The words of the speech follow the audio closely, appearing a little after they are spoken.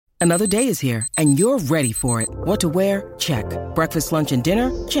Another day is here, and you're ready for it. What to wear? Check. Breakfast, lunch, and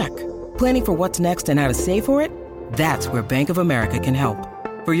dinner? Check. Planning for what's next and how to save for it? That's where Bank of America can help.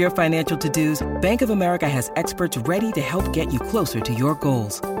 For your financial to-dos, Bank of America has experts ready to help get you closer to your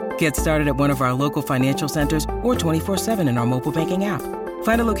goals. Get started at one of our local financial centers or 24/7 in our mobile banking app.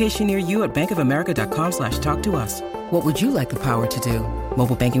 Find a location near you at bankofamerica.com/talktous. What would you like the power to do?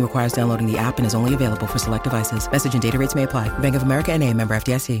 Mobile banking requires downloading the app and is only available for select devices. Message and data rates may apply. Bank of America N.A., member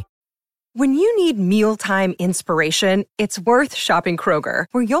FDIC. When you need mealtime inspiration, it's worth shopping Kroger,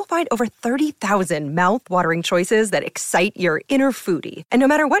 where you'll find over 30,000 mouth-watering choices that excite your inner foodie. And no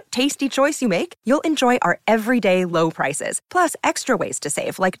matter what tasty choice you make, you'll enjoy our everyday low prices, plus extra ways to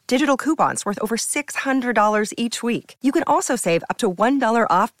save, like digital coupons worth over $600 each week. You can also save up to $1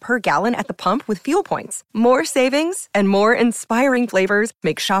 off per gallon at the pump with fuel points. More savings and more inspiring flavors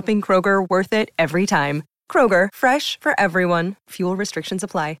make shopping Kroger worth it every time. Kroger, fresh for everyone. Fuel restrictions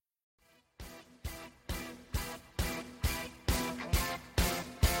apply.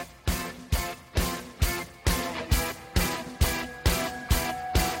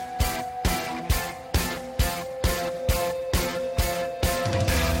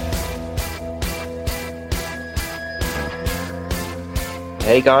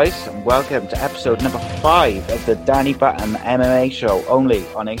 Hey guys, and welcome to episode number 5 of the Danny Batten MMA show, only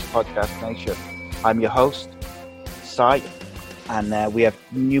on ACEcast Nation. I'm your host, Cy, and we have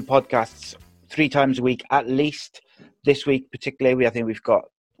new podcasts 3 times a week at least. This week particularly, I think we've got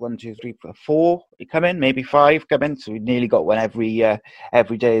 4 coming, maybe 5 coming, so we've nearly got one every day of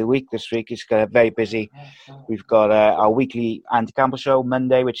the week this week. It's very busy. We've got our weekly Andy Campbell show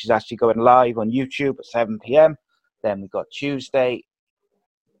Monday, which is actually going live on YouTube at 7 p.m. Then we've got Tuesday,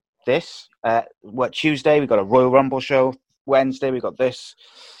 Tuesday we've got a Royal Rumble show. Wednesday we've got this.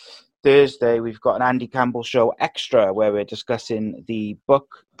 Thursday we've got an Andy Campbell show extra where we're discussing the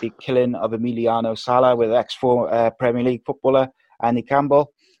book, The Killing of Emiliano Sala, with ex-Premier League footballer Andy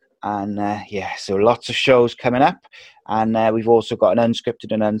Campbell. And so lots of shows coming up. And we've also got an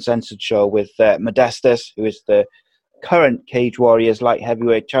unscripted and uncensored show with Modestus, who is the current Cage Warriors light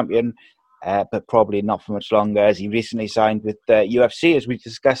heavyweight champion, but probably not for much longer, as he recently signed with UFC, as we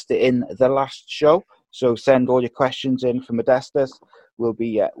discussed it in the last show. So send all your questions in for Modestus. We'll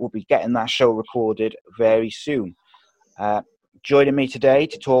be getting that show recorded very soon. Joining me today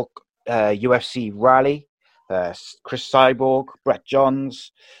to talk UFC Rally, Chris Cyborg, Brett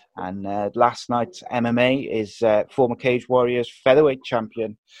Johns, and last night's MMA is former Cage Warriors featherweight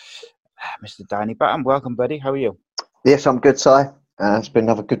champion, Mr. Danny Batten. Welcome, buddy. How are you? Yes, I'm good, Cy. It's been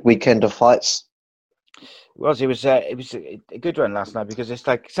another good weekend of fights. It was a good one last night, because it's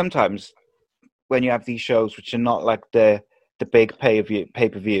like sometimes when you have these shows which are not like the big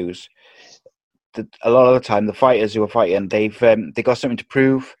pay-per-views, a lot of the time the fighters who are fighting, they got something to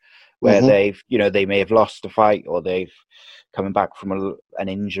prove, where they may have lost a fight, or they've coming back from an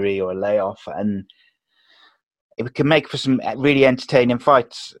injury or a layoff, and it can make for some really entertaining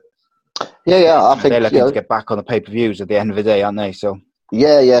fights. Yeah, I think they're looking to get back on the pay-per-views at the end of the day, aren't they? So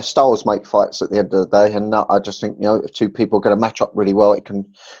yeah, styles make fights at the end of the day, and I just think if two people are going to match up really well, it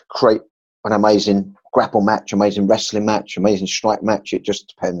can create an amazing grapple match, amazing wrestling match, amazing strike match. It just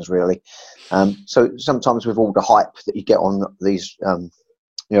depends, really. So sometimes with all the hype that you get on these,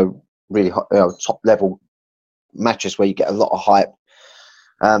 really top level matches where you get a lot of hype.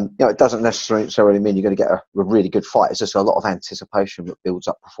 It doesn't necessarily mean you're going to get a really good fight. It's just a lot of anticipation that builds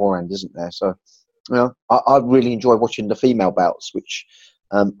up beforehand, isn't there? So, I really enjoy watching the female bouts, which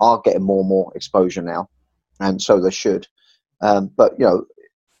are getting more and more exposure now, and so they should. But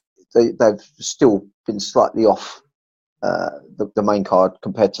they've still been slightly off the main card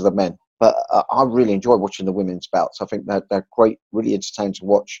compared to the men. But I really enjoy watching the women's bouts. I think they're great, really entertaining to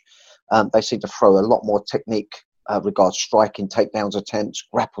watch. They seem to throw a lot more technique regards striking, takedowns, attempts,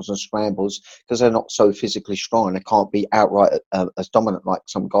 grapples and scrambles, because they're not so physically strong and they can't be outright as dominant like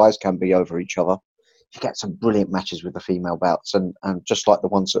some guys can be over each other. You get some brilliant matches with the female bouts, and just like the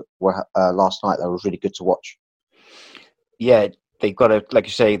ones that were last night, they were really good to watch. Yeah, they've got to, like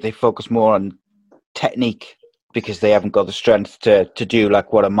you say, they focus more on technique, because they haven't got the strength to do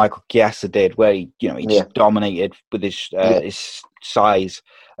like what a Michael Chiesa did, where he just dominated with his size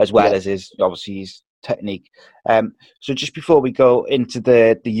as well as his technique. So just before we go into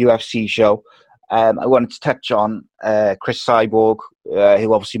the UFC show, I wanted to touch on Chris Cyborg,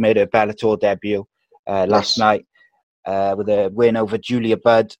 who obviously made a Bellator debut last night with a win over Julia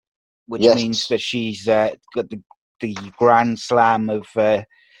Budd, which means that she's got the Grand Slam of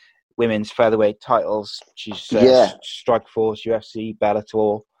women's featherweight titles. She's Strikeforce, UFC,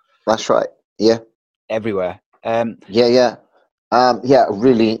 Bellator. That's right. Yeah, everywhere. Yeah,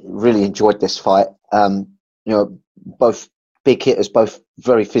 really, really enjoyed this fight. Both big hitters, both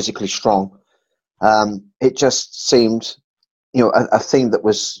very physically strong. It just seemed, a theme that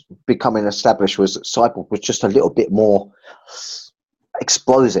was becoming established was that Cyborg was just a little bit more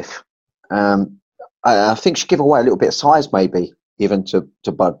explosive. I think she gave away a little bit of size, maybe even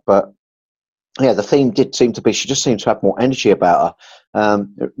to Bud, but yeah, the theme did seem to be she just seemed to have more energy about her.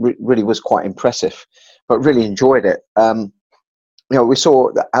 It really was quite impressive, but really enjoyed it. We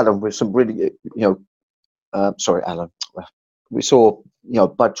saw that Alan with some really, sorry, Alan. We saw,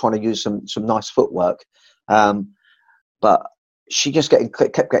 Bud trying to use some nice footwork, but she just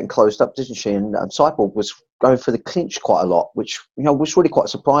kept getting closed up, didn't she? And Cyborg was going for the clinch quite a lot, which was really quite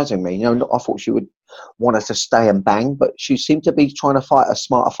surprising me. I thought she would want her to stay and bang, but she seemed to be trying to fight a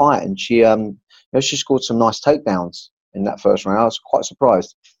smarter fight, and she she scored some nice takedowns in that first round. I was quite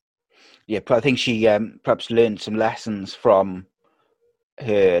surprised. Yeah, but I think she perhaps learned some lessons from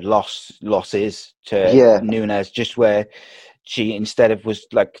her losses to Nunes, just where she, instead of was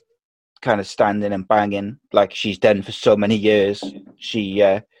like kind of standing and banging like she's done for so many years, she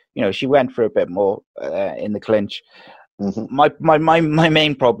she went for a bit more in the clinch. Mm-hmm. My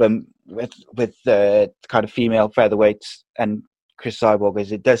main problem with the kind of female featherweights and Chris Cyborg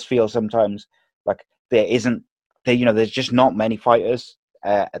is it does feel sometimes like there's just not many fighters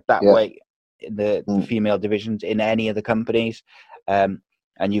at that weight in the female divisions in any of the companies, and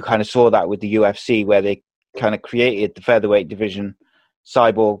you kind of saw that with the UFC where they kind of created the featherweight division.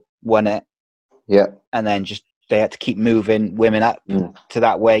 Cyborg won it, and then just they had to keep moving women up to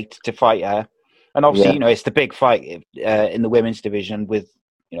that weight to fight her. And obviously, it's the big fight in the women's division with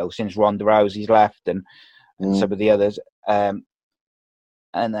since Ronda Rousey's left and some of the others. And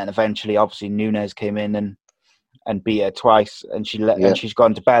then eventually, obviously, Nunes came in and beat her twice, and and she's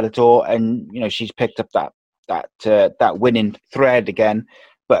gone to Bellator, and she's picked up that winning thread again.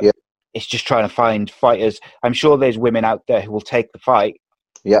 But it's just trying to find fighters. I'm sure there's women out there who will take the fight.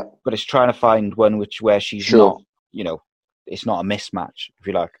 Yeah, but it's trying to find one where she's not, it's not a mismatch, if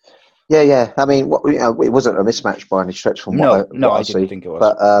you like. Yeah. I mean, it wasn't a mismatch by any stretch from what I didn't think it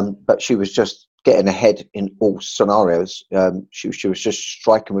was. But she was just getting ahead in all scenarios. She was just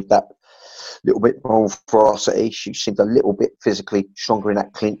striking with that little bit more ferocity. She seemed a little bit physically stronger in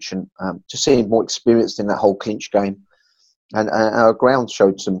that clinch, and just seemed more experienced in that whole clinch game. And our ground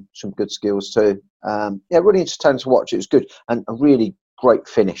showed some good skills too. Really entertaining to watch. It was good and a really great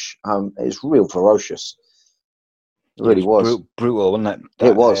finish. It was real ferocious. It really was brutal, wasn't it?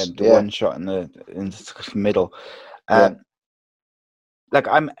 It was the one shot in the middle. Like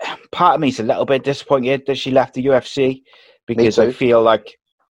part of me is a little bit disappointed that she left the UFC because I feel like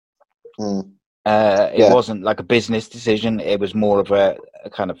it wasn't like a business decision. It was more of a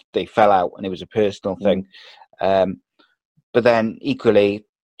kind of they fell out and it was a personal thing. But then equally,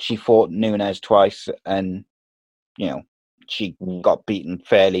 she fought Nunes twice, and she got beaten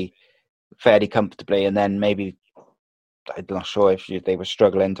fairly comfortably. And then maybe I'm not sure if they were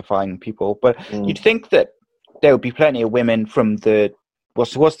struggling to find people, but you'd think that there would be plenty of women from the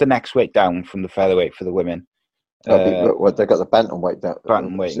what's the next weight down from the featherweight for the women? They got the bantamweight down.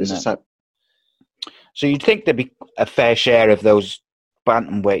 Bantamweight. So you'd think there'd be a fair share of those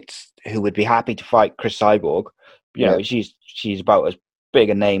bantamweights who would be happy to fight Chris Cyborg. She's about as big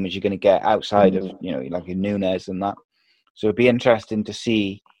a name as you're going to get outside of like Nunes and that. So it'd be interesting to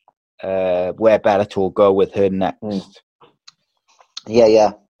see where Bellator go with her next.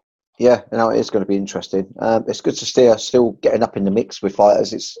 Yeah. It is going to be interesting. It's good to see her still getting up in the mix with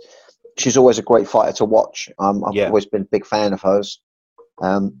fighters. She's always a great fighter to watch. I've always been a big fan of hers.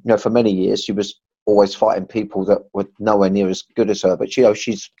 For many years she was always fighting people that were nowhere near as good as her. But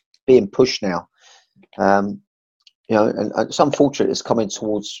she's being pushed now. And it's unfortunate it's coming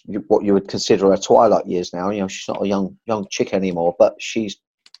towards what you would consider her twilight years now. She's not a young chick anymore, but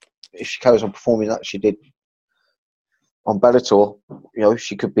if she carries on performing like she did on Bellator,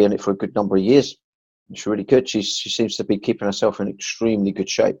 she could be in it for a good number of years. She really could. She seems to be keeping herself in extremely good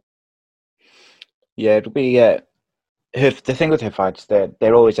shape. Yeah, it'll be the thing with her fights.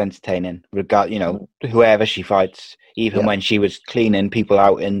 They're always entertaining. Whoever she fights, even when she was cleaning people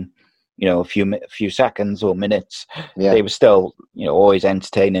out in a few seconds or minutes, they were still always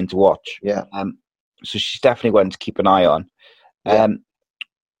entertaining to watch. So she's definitely one to keep an eye on.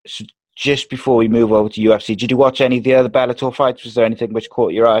 So just before we move over to UFC, did you watch any of the other Bellator fights? Was there anything which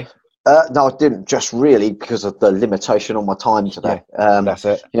caught your eye? No, I didn't, just really because of the limitation on my time today. That's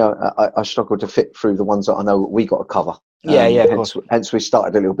it. I struggled to fit through the ones that I know we got to cover. Hence we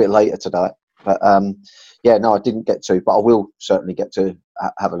started a little bit later today. But no, I didn't get to, but I will certainly get to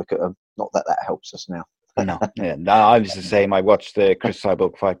have a look at them. Not that helps us now. No, yeah, no, I was the same. I watched the Chris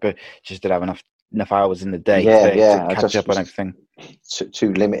Cyborg fight, but just didn't have enough hours in the day to catch up on everything.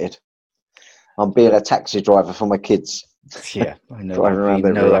 Too limited. I'm being a taxi driver for my kids. Yeah, I know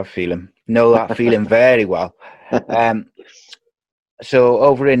that feeling. Know that feeling very well. So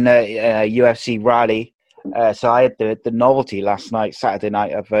over in UFC Raleigh, so I had the novelty last night, Saturday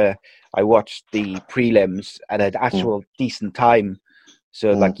night. I watched the prelims at an actual decent time.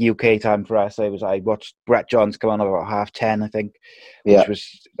 So like UK time for us, I watched Brett Johns come on about 10:30, I think, which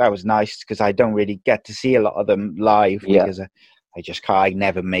was nice because I don't really get to see a lot of them live because I just can't. I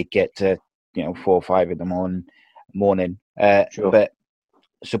never make it to 4 or 5 in the morning. Sure. But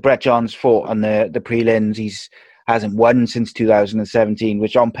so Brett Johns fought on the prelims. Hasn't won since 2017,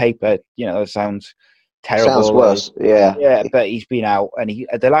 which on paper, sounds terrible. Sounds worse. Yeah, but he's been out, and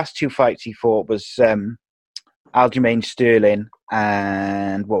the last 2 fights he fought was Aljamain Sterling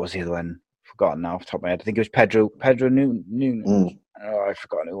and what was the other one? Forgotten now off the top of my head. I think it was Pedro Nunes. Oh, I've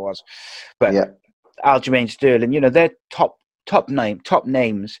forgotten who it was. But Aljamain Sterling, they're top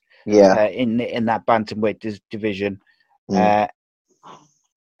names. Yeah. In that bantamweight division. I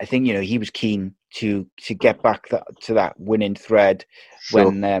think he was keen to get back to that winning thread.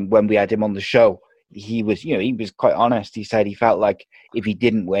 Sure. When we had him on the show. He was quite honest. He said he felt like if he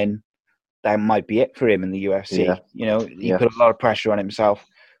didn't win, that might be it for him in the UFC. He put a lot of pressure on himself,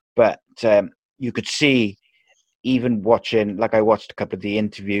 but you could see, even watching, like I watched a couple of the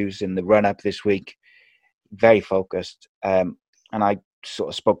interviews in the run up this week, very focused. And I sort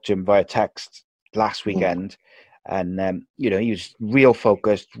of spoke to him via text last weekend, and he was real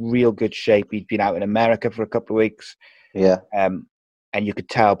focused, real good shape. He'd been out in America for a couple of weeks. Yeah. And you could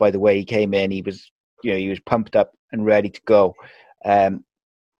tell by the way he came in, he was pumped up and ready to go.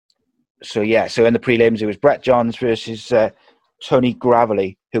 So in the prelims, it was Brett Johns versus Tony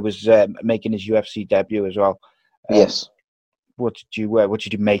Gravely, who was making his UFC debut as well. Yes. What did you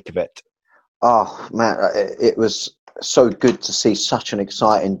make of it? Oh man, it was so good to see such an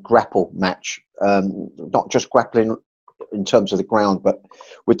exciting grapple match. Not just grappling in terms of the ground, but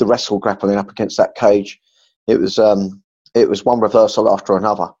with the wrestle grappling up against that cage. It was one reversal after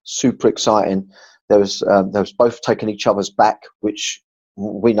another. Super exciting. There was both taking each other's back, which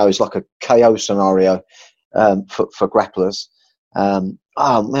we know is like a KO scenario for grapplers.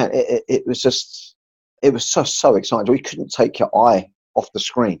 Oh man, it was so exciting. You couldn't take your eye off the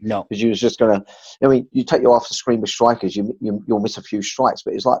screen. No, because you was just gonna. You take your eye off the screen with strikers, you'll miss a few strikes.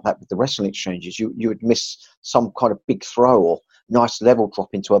 But it's like that with the wrestling exchanges. You would miss some kind of big throw or nice level drop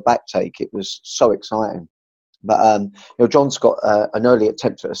into a back take. It was so exciting. But John's got an early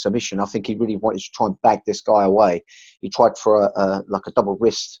attempt at a submission. I think he really wanted to try and bag this guy away. He tried for a double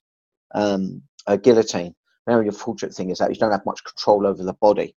wrist a guillotine. Now the unfortunate thing is that you don't have much control over the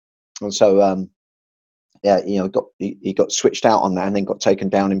body, and so he got switched out on that and then got taken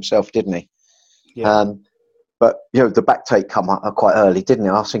down himself, didn't he? Yeah. But the back take come up quite early, didn't it?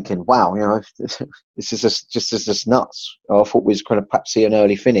 I was thinking, wow, this is just nuts. I thought we was going to perhaps see an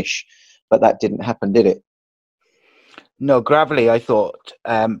early finish, but that didn't happen, did it? No, Gravely, I thought,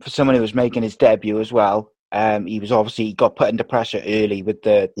 for someone who was making his debut as well, he got put under pressure early with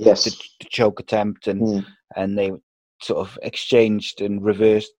the choke attempt, and they sort of exchanged and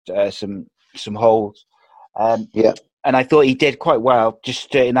reversed some holds. And I thought he did quite well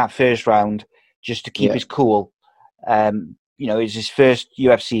just in that first round, just to keep his cool. It was his first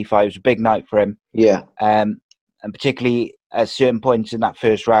UFC fight. It was a big night for him. Yeah. And particularly at certain points in that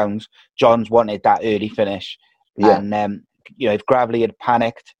first round, Johns wanted that early finish. Yeah. And if Gravely had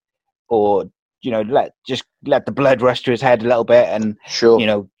panicked, or let the blood rush to his head a little bit, and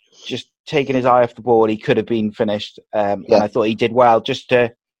just taking his eye off the ball, he could have been finished. And I thought he did well just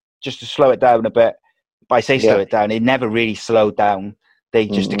to slow it down a bit. But I say slow it down. It never really slowed down. They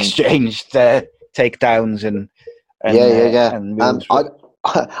just exchanged takedowns and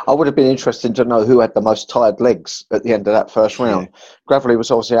I would have been interested to know who had the most tired legs at the end of that first round. Gravely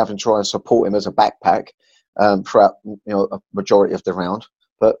was obviously having to try and support him as a backpack throughout a majority of the round,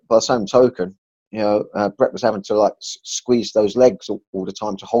 but by the same token, Brett was having to squeeze those legs all the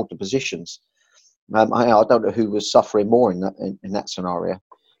time to hold the positions. I don't know who was suffering more in that scenario,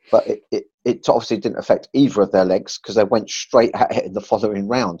 but it obviously didn't affect either of their legs because they went straight at it in the following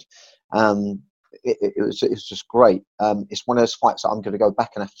round. It was just great. It's one of those fights that I'm going to go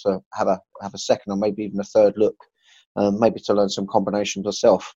back and have a second or maybe even a third look, maybe to learn some combinations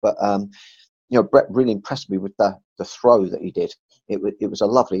myself. But Brett really impressed me with the throw that he did. It was a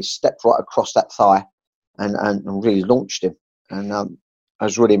lovely, stepped right across that thigh and really launched him. And I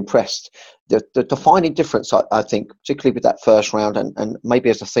was really impressed. The defining difference, I think, particularly with that first round, and maybe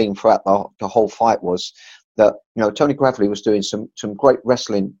as a theme throughout the whole fight, was that Tony Gravely was doing some great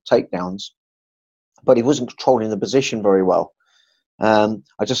wrestling takedowns, but he wasn't controlling the position very well. I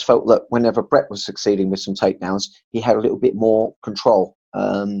just felt that whenever Brett was succeeding with some takedowns, he had a little bit more control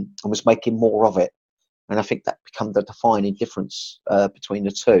and was making more of it. And I think that became the defining difference between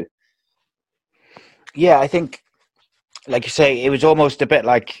the two. Yeah, I think, like you say, it was almost a bit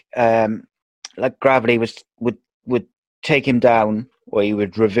like Gravity would take him down, or he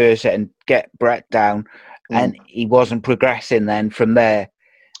would reverse it and get Brett down, and he wasn't progressing then from there.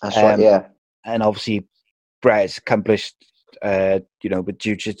 That's right, yeah. And obviously, Brett's accomplished, with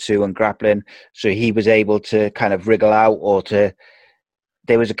jiu-jitsu and grappling, so he was able to kind of wriggle out, or to.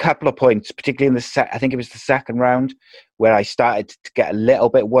 There was a couple of points, particularly in I think it was the second round, where I started to get a little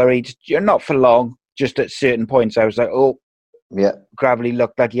bit worried. Not for long, just at certain points. I was like, oh, yeah. Gravely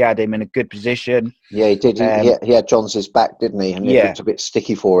looked like he had him in a good position. Yeah, he did. He had Johns' back, didn't he? And it looked a bit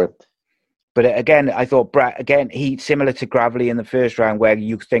sticky for him. But again, I thought Brett, he similar to Gravely in the first round, where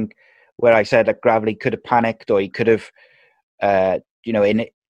I said that Gravely could have panicked, or he could have, in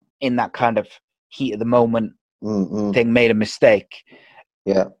that kind of heat of the moment thing, made a mistake.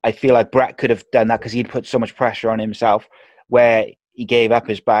 Yeah, I feel like Brett could have done that because he'd put so much pressure on himself, where he gave up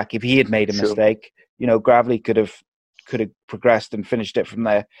his back. If he had made a mistake, Gravely could have progressed and finished it from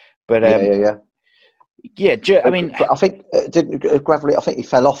there. But I mean, I think didn't Gravely? I think he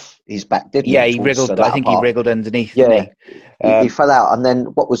fell off his back, didn't he? Yeah, he wriggled. I think he wriggled underneath. Yeah, he fell out, and then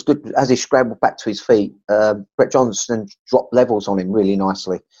what was good as he scrambled back to his feet, Brett Johnson dropped levels on him really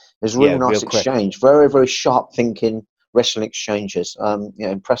nicely. It was a really nice exchange, very very sharp thinking wrestling exchanges.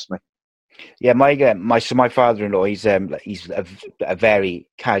 Impressed me. Yeah, my father-in-law, he's a very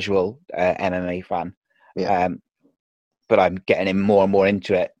casual MMA fan. Yeah. But I'm getting him more and more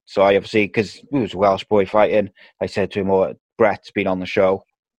into it. So I obviously, because it was a Welsh boy fighting, I said to him, "Oh, Brett's been on the show.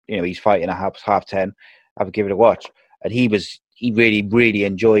 He's fighting at 10:30. Have a give it a watch." And he really, really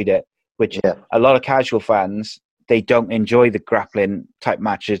enjoyed it. Which a lot of casual fans, they don't enjoy the grappling type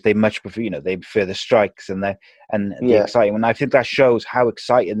matches. They much prefer, they prefer the strikes and the exciting. And I think that shows how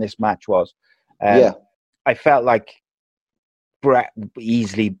exciting this match was. I felt like Brett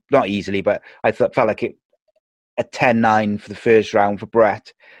not easily, but I felt like it. A 10-9 for the first round for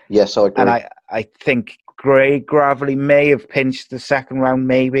Brett. Yes, I agree. And I think Gravely may have pinched the second round,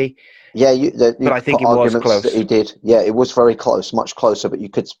 maybe. Yeah, but I think it was close. That he did. Yeah, it was very close, much closer. But you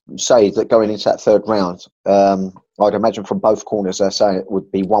could say that going into that third round, I'd imagine from both corners they're saying it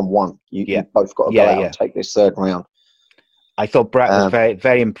would be 1-1. You both got to go out and take this third round. I thought Brett was very,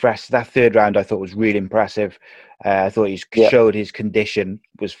 very impressed. That third round I thought was really impressive. I thought he showed his condition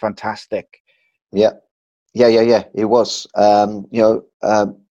was fantastic. Yeah. It was. Again,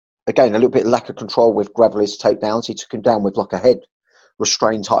 a little bit lack of control with Gravely's takedowns. He took him down with like a head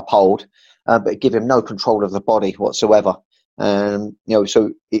restraint type hold, but it gave him no control of the body whatsoever. So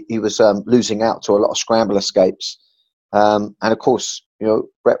he was losing out to a lot of scramble escapes. And of course,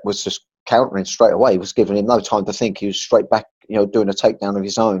 Brett was just countering straight away. He was giving him no time to think. He was straight back, doing a takedown of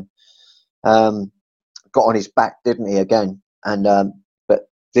his own. Got on his back, didn't he, again? And but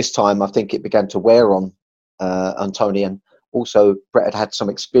this time I think it began to wear on Tony, and also Brett had some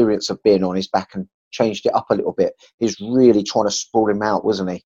experience of being on his back and changed it up a little bit. He was really trying to sprawl him out,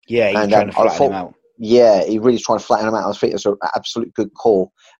 wasn't he? Yeah, he was trying to flatten him out. Yeah, he really trying to flatten him out. I think it was an absolute good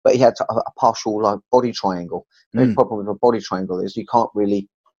call. But he had a partial body triangle. The problem with a body triangle is you can't really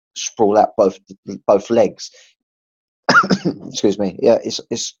sprawl out both legs. Excuse me. Yeah,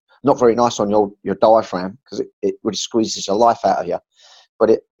 it's not very nice on your diaphragm because it really squeezes the life out of you. But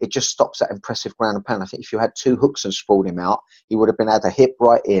it just stops that impressive ground and pound. I think if you had two hooks and sprawled him out, he would have been able to hip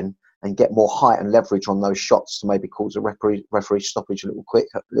right in and get more height and leverage on those shots to maybe cause a referee stoppage a little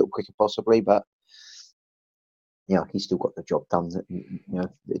quicker possibly. But he still got the job done.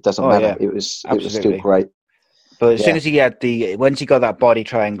 It doesn't matter. Yeah. It was still great. But as soon as he had once he got that body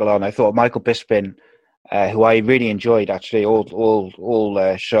triangle on, I thought Michael Bisping, who I really enjoyed actually all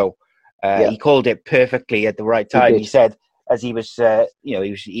show, he called it perfectly at the right time. He said, as he was,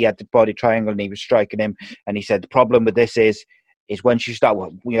 he had the body triangle and he was striking him. And he said, the problem with this is once you start,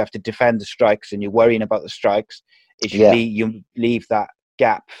 you have to defend the strikes and you're worrying about the strikes, you leave that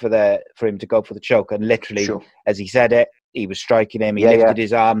gap for him to go for the choke. And literally, as he said it, he was striking him. He lifted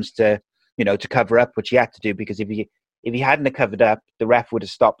his arms to cover up, which he had to do, because if he hadn't have covered up, the ref would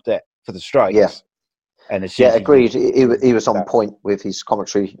have stopped it for the strikes. Yeah. And agreed. He was on point with his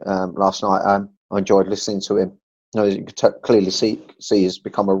commentary last night. I enjoyed listening to him. You could clearly see he's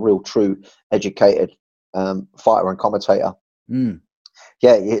become a real, true, educated fighter and commentator.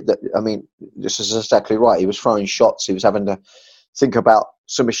 Yeah, I mean, this is exactly right. He was throwing shots. He was having to think about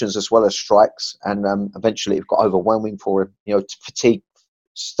submissions as well as strikes, and eventually it got overwhelming for him. You know, fatigue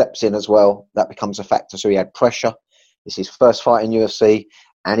steps in as well. That becomes a factor. So he had pressure. It's his first fight in UFC,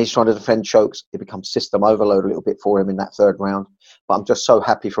 and he's trying to defend chokes. It becomes system overload a little bit for him in that third round. But I'm just so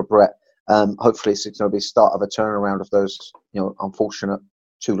happy for Brett. Hopefully it's going to be the start of a turnaround of those, unfortunate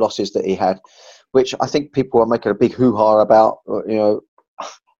 2 losses that he had, which I think people are making a big hoo-ha about.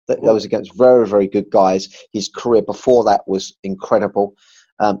 That was against very, very good guys. His career before that was incredible.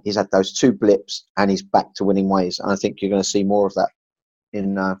 He's had those 2 blips, and he's back to winning ways. And I think you're going to see more of that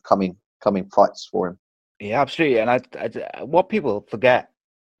in coming fights for him. Yeah, absolutely. And I what people forget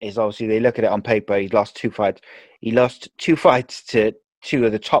is obviously they look at it on paper. He lost 2 fights. He lost 2 fights to 2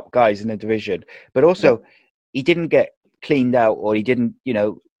 of the top guys in the division, but also he didn't get cleaned out, or he didn't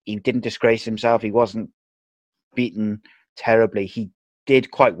disgrace himself. He wasn't beaten terribly. He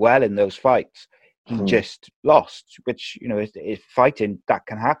did quite well in those fights. He just lost, which is fighting, that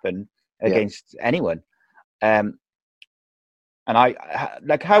can happen against anyone. And I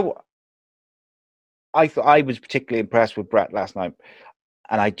like how I thought I was particularly impressed with Brett last night,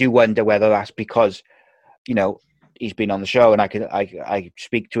 and I do wonder whether that's because he's been on the show and I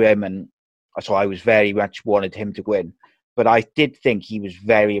speak to him, and so I was very much wanted him to win. But I did think he was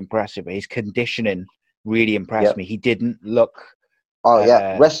very impressive. His conditioning really impressed me. He didn't look. Oh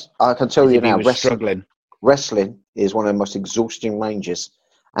yeah, I can tell you now, wrestling is one of the most exhausting ranges,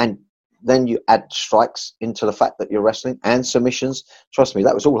 and then you add strikes into the fact that you're wrestling and submissions. Trust me,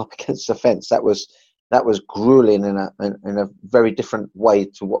 that was all up against the fence. That was grueling in a very different way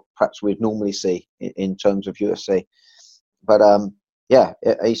to what perhaps we'd normally see in terms of UFC. But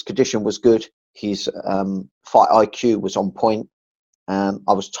his condition was good. His fight IQ was on point.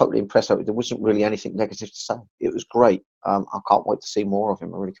 I was totally impressed. There wasn't really anything negative to say. It was great. I can't wait to see more of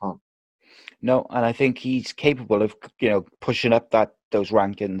him. I really can't. No, and I think he's capable of pushing up those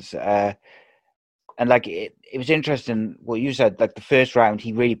rankings. And like it was interesting what you said. Like the first round,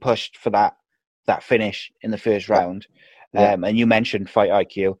 he really pushed for that finish in the first round. And you mentioned fight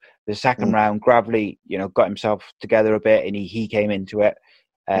IQ. The second round, Gravely, got himself together a bit, and he came into it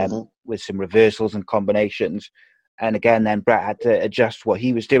with some reversals and combinations. And again, then Brett had to adjust what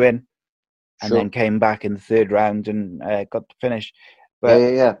he was doing, and then came back in the third round and got the finish.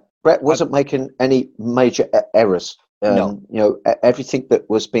 But Brett wasn't making any major errors. No. Everything that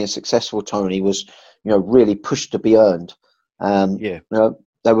was being successful, Tony, was really pushed to be earned.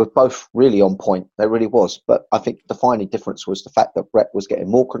 They were both really on point. They really was. But I think the defining difference was the fact that Brett was getting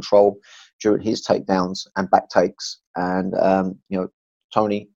more control during his takedowns and back takes, and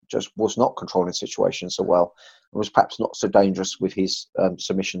Tony just was not controlling situations so well. It was perhaps not so dangerous with his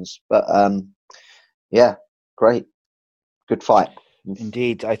submissions. But great, good fight.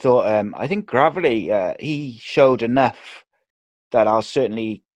 Indeed, I think Gravely he showed enough that I'll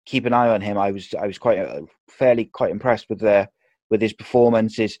certainly keep an eye on him. I was quite impressed with his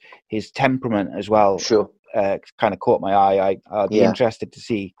performance, his temperament as well. Sure, kind of caught my eye. I'll be interested to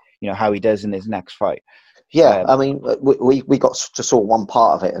see how he does in his next fight. Yeah, I mean, we got to saw one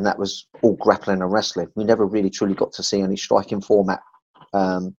part of it, and that was all grappling and wrestling. We never really truly got to see any striking format.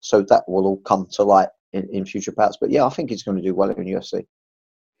 So that will all come to light in future bouts. But yeah, I think he's going to do well in UFC.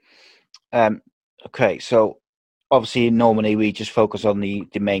 Okay, so obviously normally we just focus on the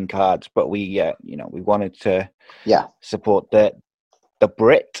main cards, but we we wanted to support the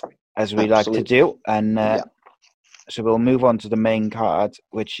Brit, as we like to do, and so we'll move on to the main card,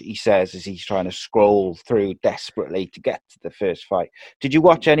 which he says is he's trying to scroll through desperately to get to the first fight. Did you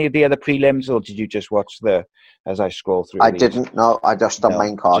watch any of the other prelims, or did you just watch as I scroll through? I didn't. No, I just done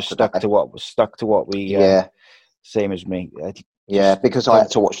main card. Just stuck to what we. Same as me. Because I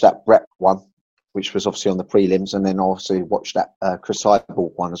had to watch that Brett one, which was obviously on the prelims, and then obviously watch that Chris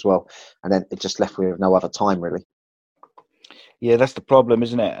Cyborg one as well, and then it just left me with no other time really. Yeah, that's the problem,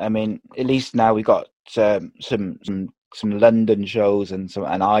 isn't it? I mean, at least now we got some London shows and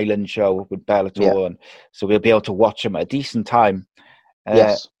an Ireland show with Bellator, and so we'll be able to watch them at a decent time.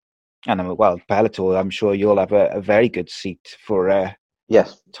 Yes. And Bellator, I'm sure you'll have a very good seat for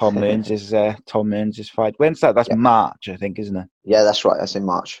Tom Mearns' fight. When's that? That's March, I think, isn't it? Yeah, that's right. That's in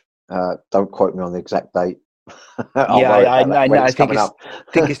March. Don't quote me on the exact date. I know. I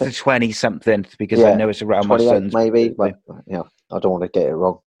think it's the 20-something because I know it's around my son's maybe. But I don't want to get it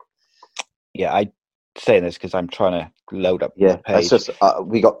wrong. Yeah, I say this because I'm trying to load up. Yeah, the page. It's just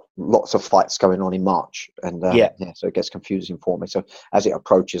we got lots of fights going on in March, and so it gets confusing for me. So as it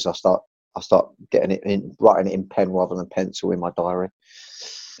approaches, I start getting it in, writing it in pen rather than pencil in my diary.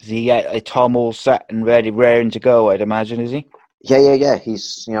 Is he Tom all set and ready, raring to go? I'd imagine, is he? Yeah.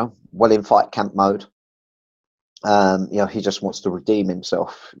 He's, well in fight camp mode. He just wants to redeem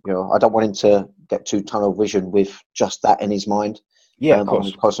himself. I don't want him to get too tunnel vision with just that in his mind. Yeah, of I course.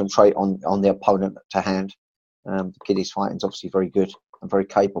 want to concentrate on the opponent to hand. The kid he's fighting is obviously very good and very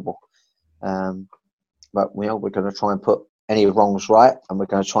capable. But we're going to try and put any wrongs right, and we're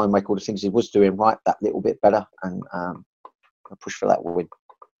going to try and make all the things he was doing right that little bit better, and push for that win.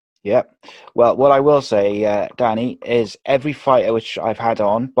 Yeah. Well, what I will say, Danny, is every fighter which I've had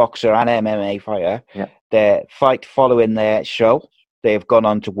on, boxer and MMA fighter, their fight following their show, they've gone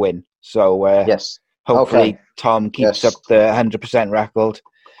on to win. So yes, hopefully Tom keeps up the 100% record.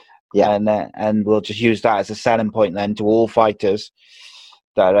 Yeah, and we'll just use that as a selling point then to all fighters.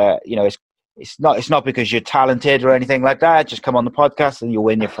 That it's not because you're talented or anything like that. Just come on the podcast and you'll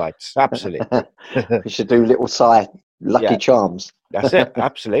win your fights. Absolutely. We should do little side lucky charms. That's it.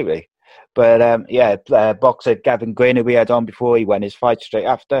 Absolutely. But boxer Gavin Gwynn, who we had on before, he won his fight straight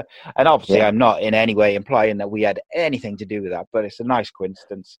after. And obviously, I'm not in any way implying that we had anything to do with that, but it's a nice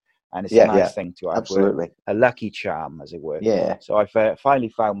coincidence. And it's a nice thing to have. Absolutely. A lucky charm, as it were. Yeah. So I've finally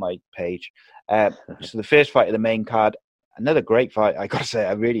found my page. So the first fight of the main card, another great fight, I got to say,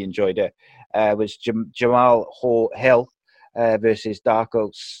 I really enjoyed it, was Jamal Hill versus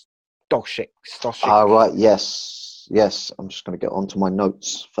Darko Stosic. Right, yes. I'm just going to get onto my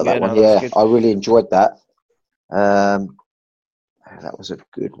notes for that one. Yeah, I really enjoyed that. That was a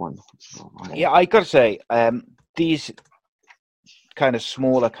good one. Right. Yeah, I got to say, these kind of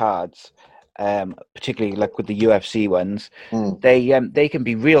smaller cards, particularly like with the UFC ones, they can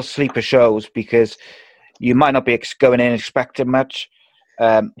be real sleeper shows because you might not be going in expecting much.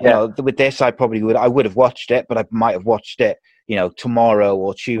 With this, I would have watched it, but I might have watched it, tomorrow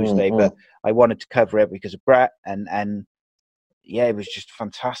or Tuesday. But I wanted to cover it because of Brett, and it was just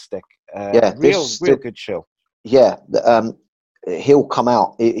fantastic. Real good show. Yeah, he'll come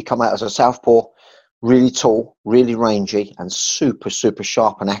out. He come out as a southpaw, really tall, really rangy, and super, super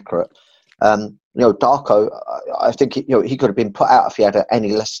sharp and accurate. Darko, I think he could have been put out if he had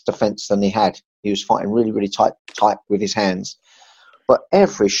any less defense than he had. He was fighting really, really tight with his hands. But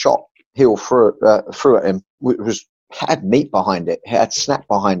every shot Hill threw at him had meat behind it, had snap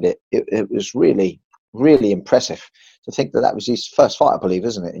behind it. It was really, really impressive to think that was his first fight, I believe,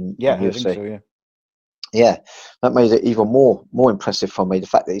 isn't it? In UFC. I think so, yeah. Yeah, that made it even more impressive for me. The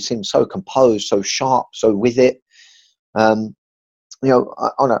fact that he seemed so composed, so sharp, so with it. On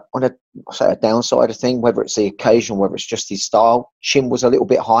a downside of thing, whether it's the occasion, whether it's just his style, chin was a little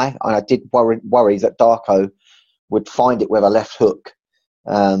bit high, and I did worry that Darko would find it with a left hook.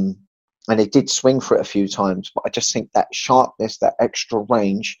 And he did swing for it a few times, but I just think that sharpness, that extra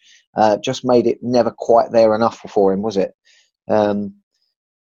range, just made it never quite there enough for him, was it? But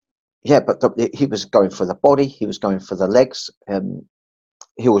he was going for the body, he was going for the legs,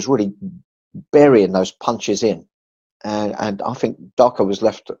 he was really burying those punches in. And I think Darko was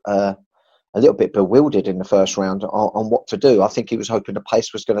left a little bit bewildered in the first round on what to do. I think he was hoping the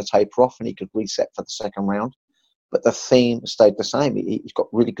pace was going to taper off and he could reset for the second round. But the theme stayed the same. He's got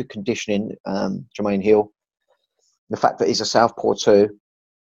really good conditioning, Jermaine Hill. The fact that he's a southpaw too.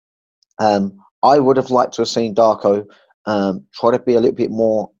 I would have liked to have seen Darko try to be a little bit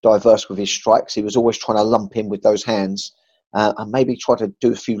more diverse with his strikes. He was always trying to lump in with those hands and maybe try to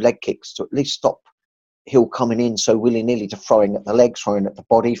do a few leg kicks to at least stop Hill coming in so willy-nilly to throwing at the legs, throwing at the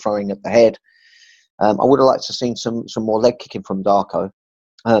body, throwing at the head. I would have liked to have seen some more leg kicking from Darko.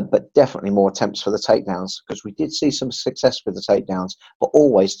 But definitely more attempts for the takedowns because we did see some success with the takedowns, but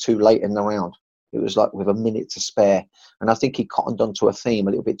always too late in the round. It was like with a minute to spare. And I think he cottoned onto a theme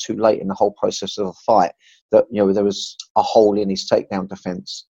a little bit too late in the whole process of the fight that, there was a hole in his takedown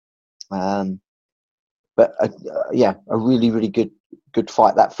defense. A really, really good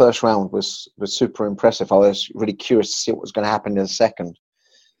fight. That first round was super impressive. I was really curious to see what was going to happen in the second.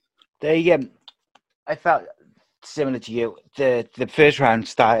 I felt similar to you. The first round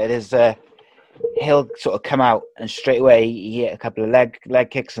started as Hill sort of come out and straight away he hit a couple of leg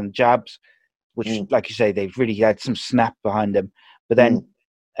kicks and jabs, which, like you say, they've really had some snap behind him. But then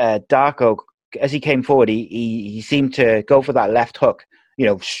Darko, as he came forward, he seemed to go for that left hook,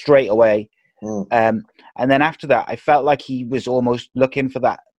 straight away. And then after that, I felt like he was almost looking for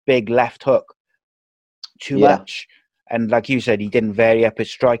that big left hook too much. And like you said, he didn't vary up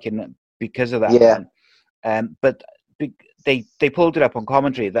his striking because of that. Yeah. But they pulled it up on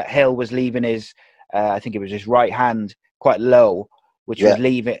commentary that Hill was leaving his, I think it was his right hand quite low, which was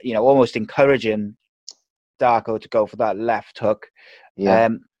leaving, almost encouraging Darko to go for that left hook. Yeah.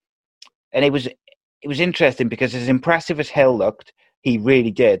 And it was interesting because as impressive as Hill looked, he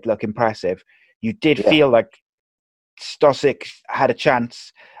really did look impressive. You did feel like Stosic had a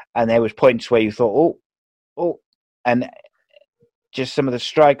chance, and there was points where you thought, and just some of the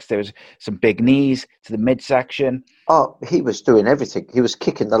strikes. There was some big knees to the midsection. Oh, he was doing everything. He was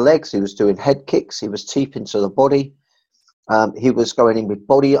kicking the legs. He was doing head kicks. He was teeping to the body. He was going in with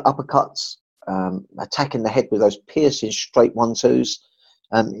body uppercuts, attacking the head with those piercing straight 1-2s.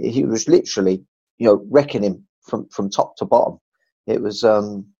 He was literally, wrecking him from top to bottom. It was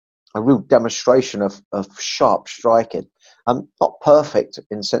a real demonstration of sharp striking. Not perfect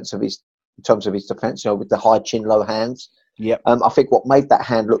in terms of his defence, with the high chin, low hands. Yeah. I think what made that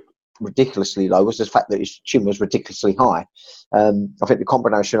hand look ridiculously low was the fact that his chin was ridiculously high. I think the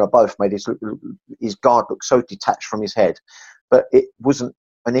combination of both made his guard look so detached from his head, but it wasn't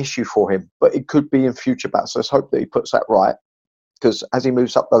an issue for him. But it could be in future bouts. So let's hope that he puts that right, because as he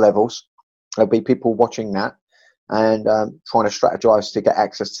moves up the levels, there'll be people watching that and trying to strategize to get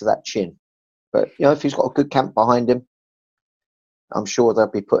access to that chin. But if he's got a good camp behind him, I'm sure they'll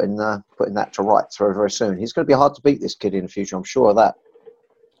be putting that to rights very, very soon. He's going to be hard to beat, this kid, in the future. I'm sure of that.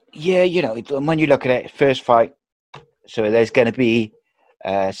 Yeah, when you look at it, first fight, so there's going to be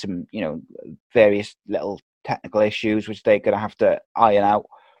some, various little technical issues which they're going to have to iron out.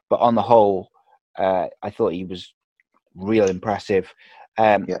 But on the whole, I thought he was real impressive.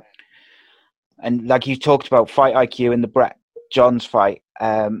 And like you talked about fight IQ in the Brett Johns fight,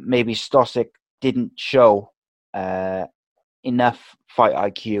 maybe Stosic didn't show enough fight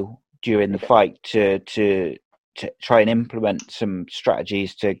IQ during the fight to try and implement some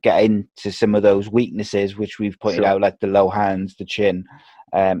strategies to get into some of those weaknesses which we've pointed out, like the low hands, the chin,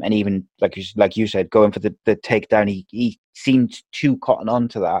 and even like you said, going for the takedown. He seemed too cotton on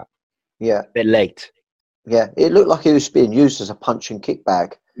to that. Yeah, a bit late. Yeah, it looked like he was being used as a punch and kick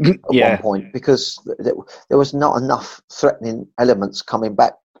bag at one point, because there was not enough threatening elements coming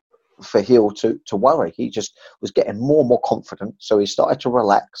back for Hill to worry. He just was getting more and more confident, so he started to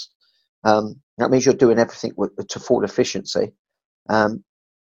relax. That means you're doing everything to full efficiency.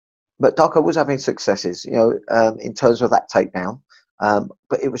 But Darko was having successes, in terms of that takedown.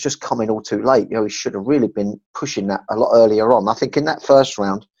 But it was just coming all too late. He should have really been pushing that a lot earlier on. I think in that first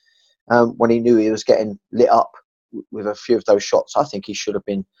round, when he knew he was getting lit up with a few of those shots, I think he should have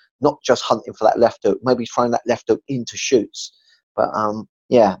been not just hunting for that left hook, maybe throwing that left hook into shoots. But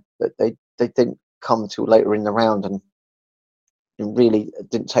they didn't come till later in the round, and it really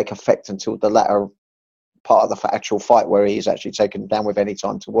didn't take effect until the latter part of the actual fight, where he is actually taken down with any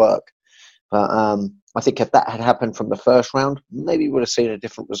time to work. But I think if that had happened from the first round, maybe we would have seen a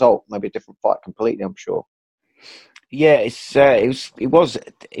different result, maybe a different fight completely, I'm sure. Yeah, it was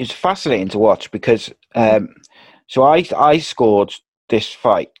fascinating to watch, because so I scored this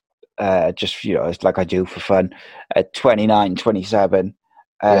fight just like I do for fun at 29-27,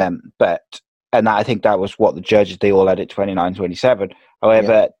 and I think that was what the judges, they all had it 29-27.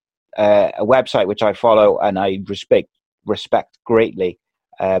 However, a website which I follow and I respect greatly,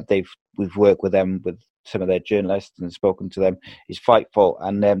 we've worked with them, with some of their journalists, and spoken to them, is Fightful,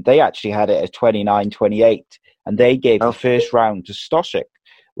 and they actually had it as 29-28, and they gave the first round to Stosic,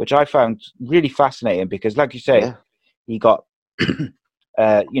 which I found really fascinating, because, like you say, he got, he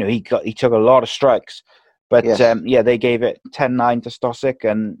took a lot of strikes, but they gave it 10-9 to Stosic,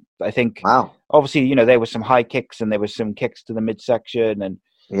 and I think obviously there were some high kicks and there was some kicks to the midsection, and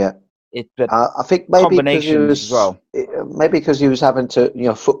I think maybe combinations as well. Maybe because he was having to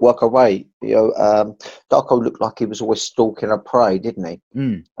footwork away. Darko looked like he was always stalking a prey, didn't he?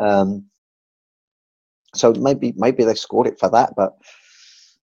 So maybe they scored it for that, but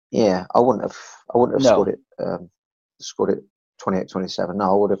I wouldn't have scored it 28-27.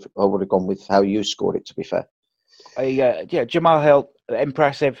 No, I would have gone with how you scored it, to be fair. Jamal Hill,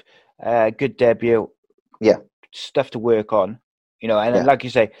 impressive, good debut. Yeah, stuff to work on, and like you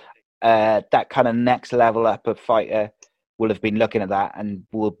say, that kind of next level up of fighter will have been looking at that and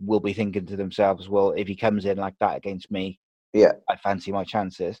will be thinking to themselves, well, if he comes in like that against me, I fancy my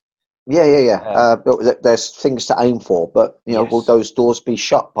chances. But there's things to aim for, but will those doors be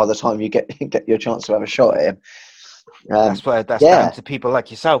shut by the time you get your chance to have a shot at him? That's down to people like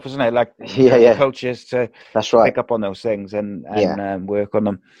yourself, isn't it? Like coaches to pick up on those things and work on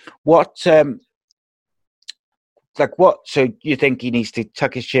them. What so you think he needs to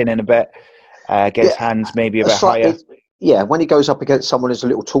tuck his chin in a bit, get his hands maybe a bit higher? When he goes up against someone who's a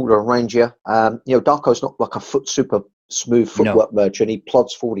little taller and rangier, Darko's not like a super smooth footwork merchant. He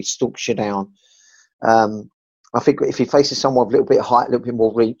plods forward, he stalks you down. I think if he faces someone with a little bit of height, a little bit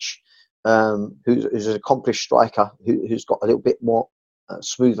more reach, who's an accomplished striker, who's got a little bit more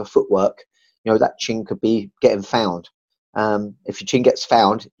smoother footwork, that chin could be getting found. If your chin gets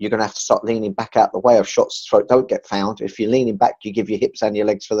found, you're going to have to start leaning back out the way of shots so it don't get found. If you're leaning back, you give your hips and your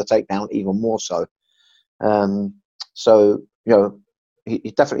legs for the takedown, even more so. So,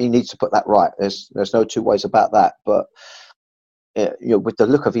 he definitely needs to put that right. There's no two ways about that. But, with the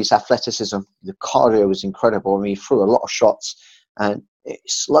look of his athleticism, the cardio was incredible. I mean, he threw a lot of shots, and it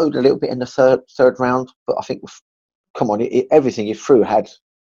slowed a little bit in the third round. But I think, everything he threw had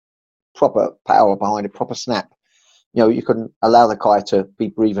proper power behind it, proper snap. You couldn't allow the guy to be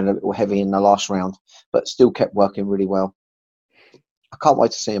breathing a little heavy in the last round, but still kept working really well. I can't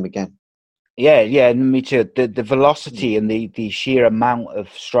wait to see him again. Yeah, me too. The velocity and the sheer amount of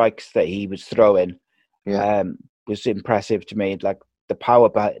strikes that he was throwing was impressive to me. Like the power,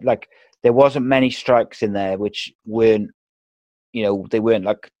 like there wasn't many strikes in there which weren't, they weren't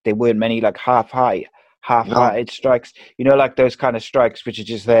many like half-hearted strikes. Like those kind of strikes which are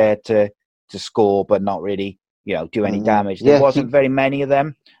just there to score, but not really, do any damage. There wasn't very many of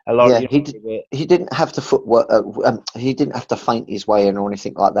them. A lot. He didn't have the footwork. He didn't have to feint his way in or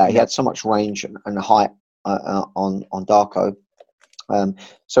anything like that. He had so much range and height on Darko.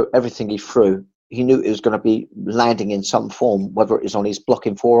 So everything he threw, he knew it was going to be landing in some form, whether it was on his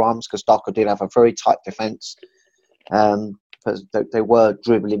blocking forearms, because Darko did have a very tight defense. Because they were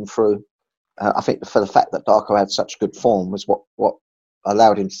dribbling through. I think for the fact that Darko had such good form was what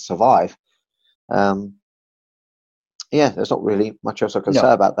allowed him to survive. There's not really much else I can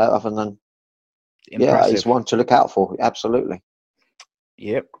say about that other than he's one to look out for. Absolutely.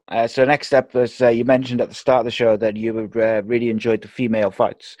 Yep. So next up was you mentioned at the start of the show that you really enjoyed the female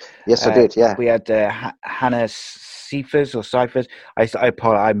fights. Yes, I did. Yeah, we had Hannah Cyphers.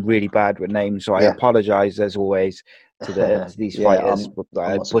 I'm really bad with names, so I apologize as always to these fighters.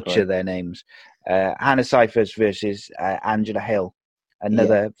 I butcher their names. Hannah Cyphers versus Angela Hill,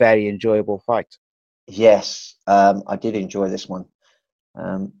 another very enjoyable fight. Yes, I did enjoy this one.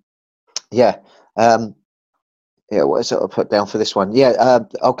 What is it I put down for this one?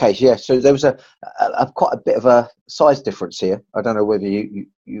 Okay. Yeah, so there was a quite a bit of a size difference here. I don't know whether you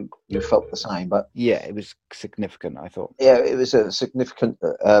felt the same, but it was significant, I thought. Yeah, it was a significant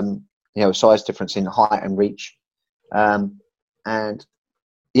size difference in height and reach. I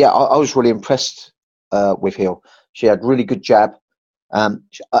was really impressed with Hill. She had really good jab.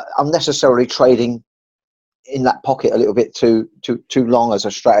 Unnecessarily trading in that pocket a little bit too long as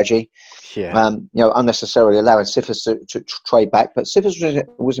a strategy. Unnecessarily allowing Cyphers to trade back. But Cyphers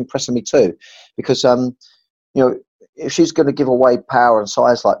was impressing me too, because if she's going to give away power and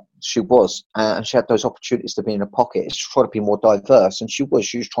size like she was, and she had those opportunities to be in a pocket, it's trying to be more diverse, and she was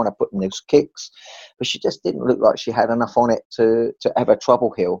trying to put in those kicks, but she just didn't look like she had enough on it to ever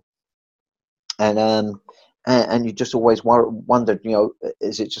trouble Hill. And you just always wondered,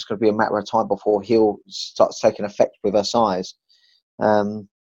 is it just going to be a matter of time before Hill starts taking effect with her size? So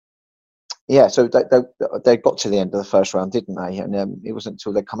they got to the end of the first round, didn't they? And it wasn't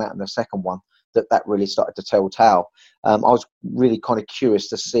until they come out in the second one that really started to tell tale. I was really kind of curious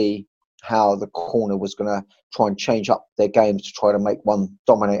to see how the corner was going to try and change up their games to try to make one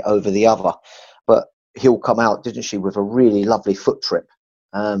dominate over the other. But Hill come out, didn't she, with a really lovely foot trip.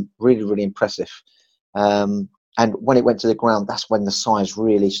 Really, really impressive. And when it went to the ground, that's when the size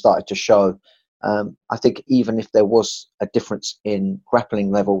really started to show. I think even if there was a difference in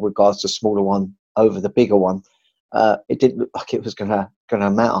grappling level regards to the smaller one over the bigger one, it didn't look like it was gonna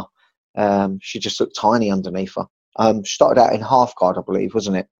matter. She just looked tiny underneath her. She started out in half guard, I believe,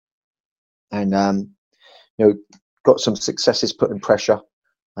 wasn't it? And got some successes putting pressure,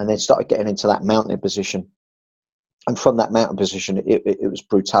 and then started getting into that mounting position. And from that mounting position, it was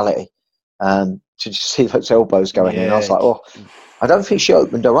brutality. To just see those elbows going in, I was like, I don't think she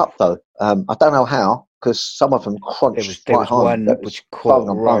opened her up though. I don't know how, because some of them crunched. There was one which caught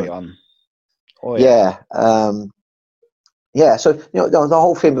right on. So the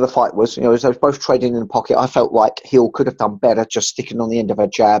whole theme of the fight was, as they were both trading in the pocket, I felt like Hill could have done better just sticking on the end of her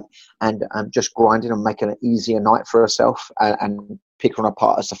jab and just grinding and making an easier night for herself and picking her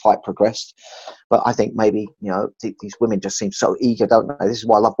apart as the fight progressed. But I think maybe these women just seem so eager, don't they? This is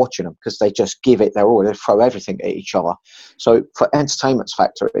why I love watching them, because they just give it their all. They throw everything at each other. So for entertainment's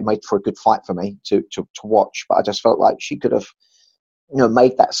factor, it made for a good fight for me to watch. But I just felt like she could have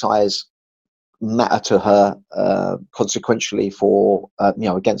made that size matter to her consequentially for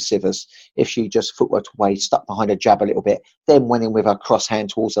against Cyphers if she just footworked away, stuck behind her jab a little bit, then went in with her cross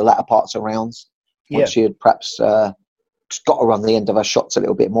hand towards the latter parts of rounds. Once she had perhaps got her on the end of her shots a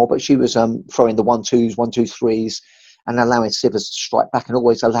little bit more, but she was throwing the 1-2s, 1-2-3s, and allowing Cyphers to strike back, and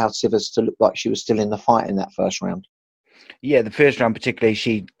always allowed Cyphers to look like she was still in the fight in that first round. Yeah, the first round particularly,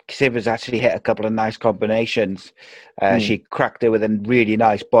 she Sivers actually hit a couple of nice combinations. She cracked her with a really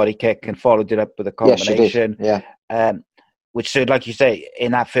nice body kick and followed it up with a combination. Yeah, which, so like you say,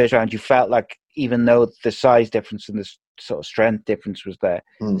 in that first round, you felt like even though the size difference and the sort of strength difference was there,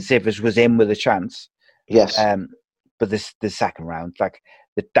 Sivers was in with a chance. Yes. But the second round, like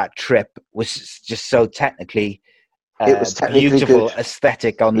that trip was just so technically, it was technically beautiful, good.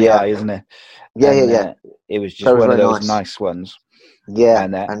 Aesthetic on the eye, isn't it? Yeah. It was just one of those nice ones. Yeah,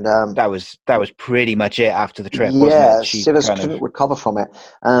 and that was pretty much it after the trip. Wasn't it? Sivers couldn't recover from it.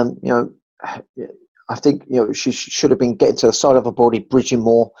 I think she should have been getting to the side of her body, bridging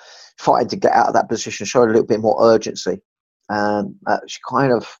more, fighting to get out of that position, showing a little bit more urgency. She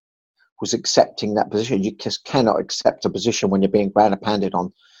kind of was accepting that position. You just cannot accept a position when you're being ground and pounded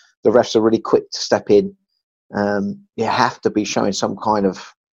on. The refs are really quick to step in. You have to be showing some kind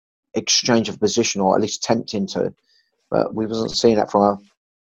of exchange of position, or at least tempting to. But we wasn't seeing that from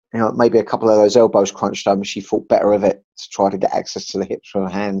her. Maybe a couple of those elbows crunched over. She thought better of it to try to get access to the hips from her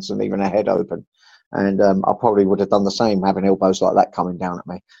hands and leaving her head open. And I probably would have done the same, having elbows like that coming down at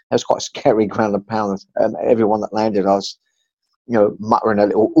me. It was quite a scary ground and pound. Everyone that landed, I was, muttering a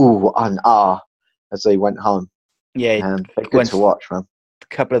little ooh and ah as they went home. Yeah, good to watch, man. A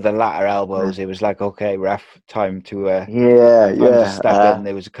couple of the latter elbows, it was like, okay, ref, time to to step in.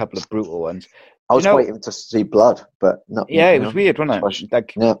 There was a couple of brutal ones. I was waiting to see blood, but not. Yeah, it was weird, wasn't it?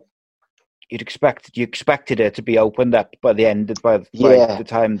 Like, you expected her to be opened up by the end, by the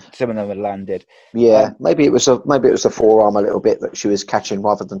time some of them had landed. Yeah, maybe it was a forearm a little bit that she was catching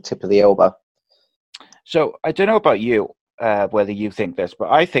rather than tip of the elbow. So I don't know about you, whether you think this, but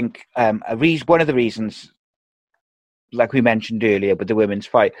I think one of the reasons, like we mentioned earlier with the women's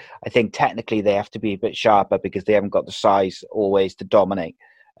fight, I think technically they have to be a bit sharper because they haven't got the size always to dominate.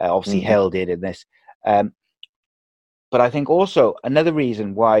 Obviously, Hill did in this. But I think also another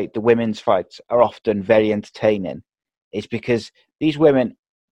reason why the women's fights are often very entertaining is because these women,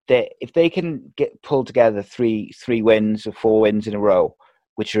 if they can pull together three wins or 4 wins in a row,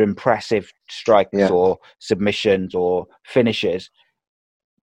 which are impressive strikes or submissions or finishes,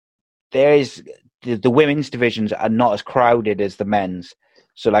 the women's divisions are not as crowded as the men's.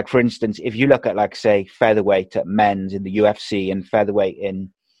 So, like, for instance, if you look at, like, say, featherweight at men's in the UFC and featherweight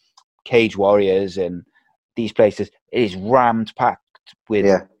in Cage Warriors and these places, it is rammed packed with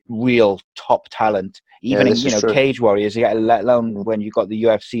real top talent. Even in Cage Warriors, let alone when you've got the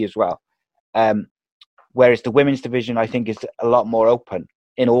UFC as well. Whereas the women's division, I think, is a lot more open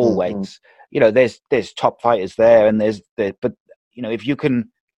in all weights. There's top fighters there, and but if you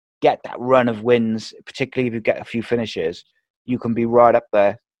can get that run of wins, particularly if you get a few finishes, you can be right up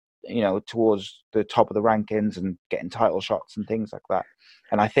there, towards the top of the rankings and getting title shots and things like that.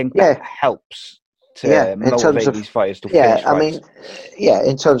 And I think that helps to motivate these fighters to finish fights.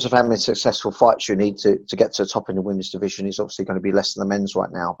 In terms of having successful fights, you need to get to the top in the women's division is obviously going to be less than the men's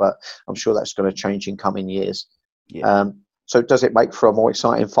right now, but I'm sure that's going to change in coming years. Yeah. So does it make for a more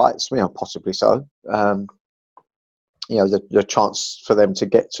exciting fights? Possibly so. The chance for them to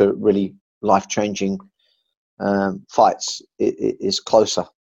get to really life-changing fights is closer.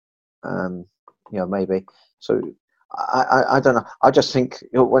 Maybe. So I don't know. I just think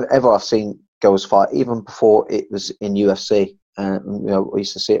whenever I've seen girls fight, even before it was in UFC, we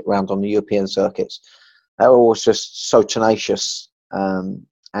used to see it around on the European circuits. They were always just so tenacious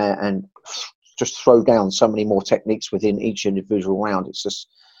and just throw down so many more techniques within each individual round. It's just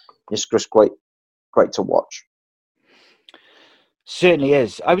great to watch. Certainly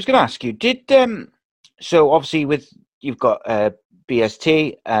is. I was going to ask you, so obviously you've got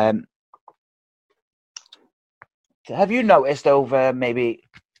BST. Have you noticed over maybe,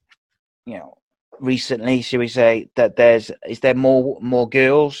 recently, shall we say, that is there more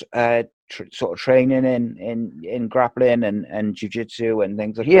girls sort of training in grappling and jiu-jitsu and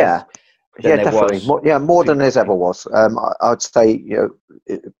things like that? Yeah, definitely. More than there ever was. I'd say,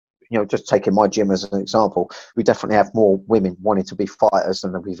 just taking my gym as an example, we definitely have more women wanting to be fighters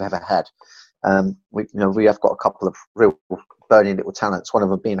than we've ever had. We have got a couple of real burning little talents. One of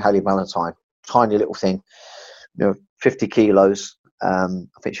them being Haley Valentine, tiny little thing, 50 kilos. I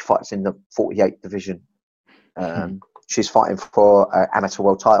think she fights in the 48 division. She's fighting for an amateur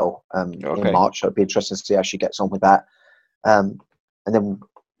world title in March. So it'd be interesting to see how she gets on with that. And then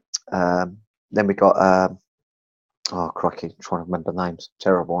we got crikey, I'm trying to remember names.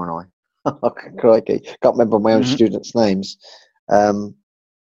 Terrible, aren't I? Crikey, can't remember my own students' names.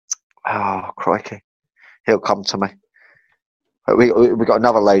 Crikey, he'll come to me. But we got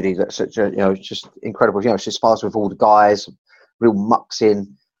another lady that's just incredible. She spars with all the guys, real mucks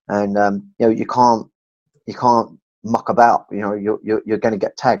in, and you can't muck about, you're going to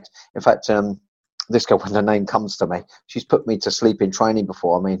get tagged. In fact, this girl, when the name comes to me, she's put me to sleep in training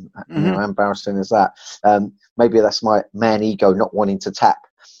before. I mean, how embarrassing is that? Maybe that's my man ego not wanting to tap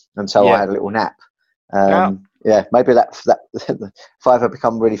until I had a little nap. Yeah, maybe that if I ever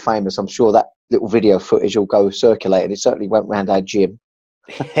become really famous, I'm sure that little video footage will go circulating. It certainly went round our gym.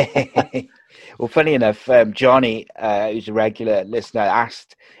 Well, funny enough, Johnny, who's a regular listener,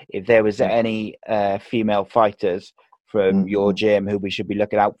 asked if there was any female fighters from your gym who we should be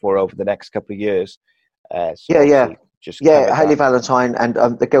looking out for over the next couple of years. Hayley Valentine,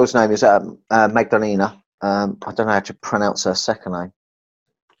 and the girl's name is Magdalena. I don't know how to pronounce her second name.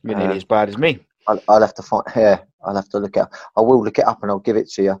 You're nearly as bad as me. I'll have to find here. I'll have to look it up. I will look it up and I'll give it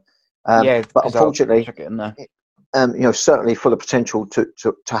to you. But unfortunately, certainly full of potential to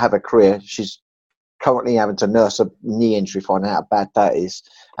have a career. She's currently having to nurse a knee injury, finding out how bad that is,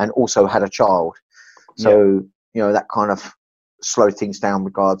 and also had a child. So that kind of slowed things down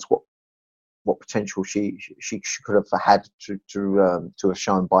regards what potential she could have had to have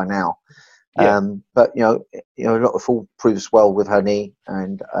shown by now. But it all proves well with her knee,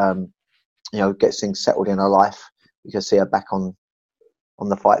 and gets things settled in her life. You can see her back on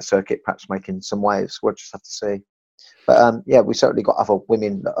the fight circuit, perhaps making some waves. We'll just have to see. But we certainly got other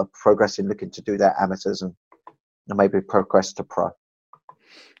women that are progressing, looking to do their amateurs and maybe progress to pro.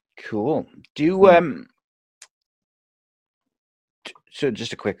 Cool. Do you so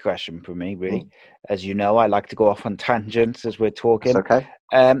just a quick question for me, really. As you know, I like to go off on tangents as we're talking. That's okay.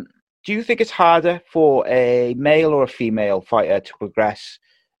 Do you think it's harder for a male or a female fighter to progress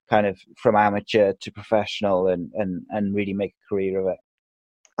kind of from amateur to professional and really make a career of it?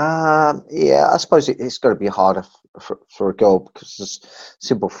 I suppose it's got to be harder for a girl, because the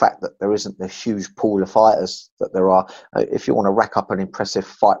simple fact that there isn't a huge pool of fighters that there are. If you want to rack up an impressive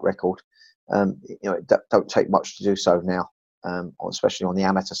fight record, it don't take much to do so now, especially on the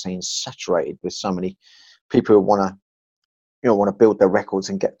amateur scene, saturated with so many people who want to build their records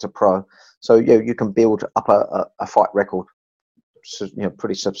and get to pro. So you can build up a fight record,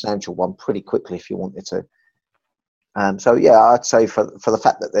 pretty substantial one, pretty quickly if you wanted to. I'd say for the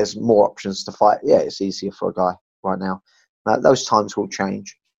fact that there's more options to fight, it's easier for a guy right now. Those times will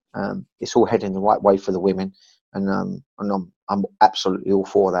change. It's all heading the right way for the women, and I'm absolutely all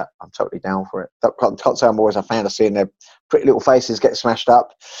for that. I'm totally down for it. Can't say I'm always a fan of seeing their pretty little faces get smashed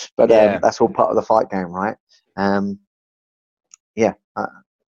up, but that's all part of the fight game, right? It's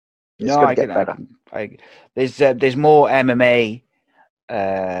going to get better. There's more MMA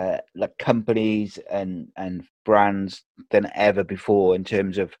like companies and brands than ever before in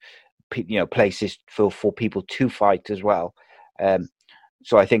terms of places for people to fight as well.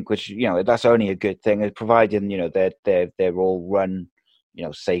 So I think that's only a good thing, providing they're all run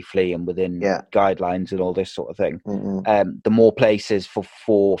safely and within guidelines and all this sort of thing. The more places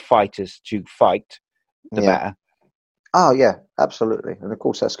for fighters to fight, the better. Oh yeah, absolutely. And of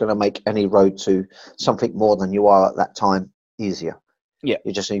course that's going to make any road to something more than you are at that time easier. Yeah,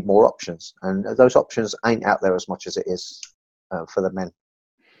 you just need more options, and those options ain't out there as much as it is for the men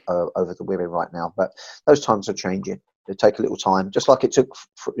over the women right now. But those times are changing. They take a little time, just like it took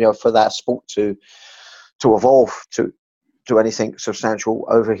for that sport to evolve to anything substantial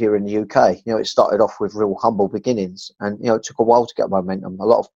over here in the UK. It started off with real humble beginnings, and it took a while to get momentum. A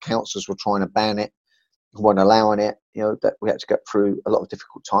lot of councils were trying to ban it, weren't allowing it. That we had to get through a lot of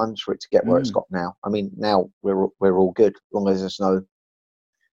difficult times for it to get where it's got now. I mean, now we're all good, as long as there's no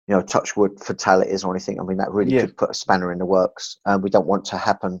touch wood fatalities or anything. I mean, that really could put a spanner in the works. We don't want to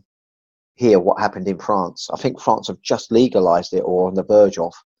happen here what happened in France. I think France have just legalised it, or on the verge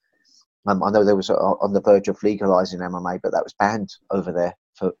of. I know there was on the verge of legalising MMA, but that was banned over there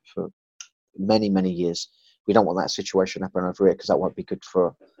for many, many years. We don't want that situation happen over here, because that won't be good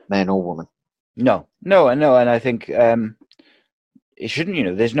for man or woman. No, I know, and I think it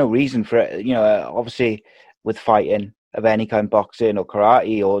shouldn't. There's no reason for it. Obviously, with fighting of any kind, boxing or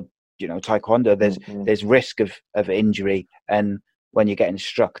karate or taekwondo, there's risk of injury, and when you're getting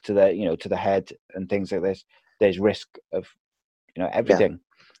struck to the head and things like this, there's risk of everything.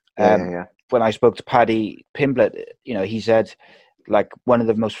 When I spoke to Paddy Pimblett, he said like one of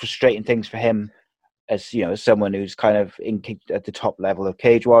the most frustrating things for him, as someone who's kind of at the top level of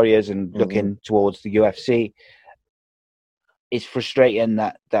Cage Warriors and looking towards the UFC, it's frustrating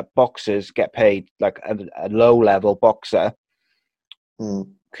that boxers get paid, like a low level boxer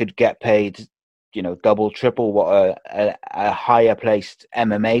could get paid, double, triple what a higher placed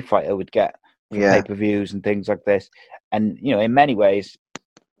MMA fighter would get for pay-per-views and things like this. And, in many ways,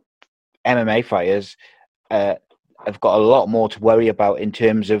 MMA fighters have got a lot more to worry about in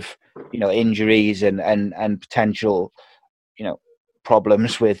terms of injuries and potential,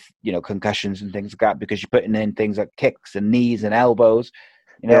 problems with, concussions and things like that, because you're putting in things like kicks and knees and elbows,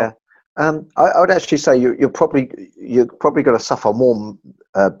 Yeah. I would actually say you're probably going to suffer more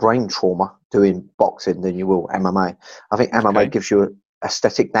brain trauma doing boxing than you will MMA. I think MMA gives you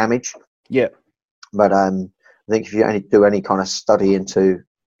aesthetic damage. Yeah. But I think if you do any kind of study into,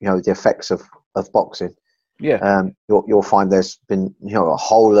 the effects of boxing, you'll find there's been, a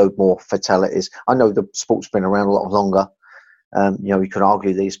whole load more fatalities. I know the sport's been around a lot longer. You can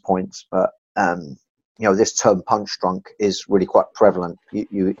argue these points, but this term punch drunk is really quite prevalent.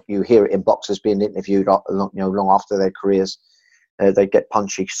 You hear it in boxers being interviewed, long after their careers. They get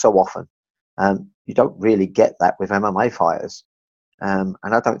punchy so often. You don't really get that with MMA fighters. And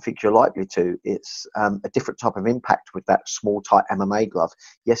I don't think you're likely to. It's a different type of impact with that small, tight MMA glove.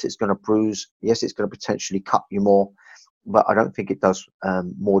 Yes, it's going to bruise. Yes, it's going to potentially cut you more, but I don't think it does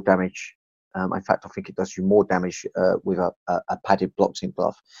more damage. In fact, I think it does you more damage with a padded boxing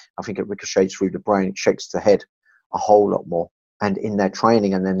glove. I think it ricochets through the brain. It shakes the head a whole lot more. And in their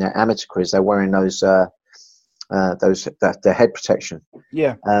training and in their amateur careers, they're wearing the head protection.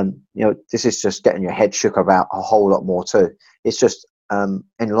 Yeah. This is just getting your head shook about a whole lot more too. It's just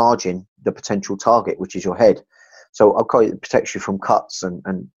enlarging the potential target, which is your head. So okay, it protects you from cuts and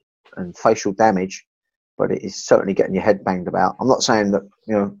facial damage, but it is certainly getting your head banged about. I'm not saying that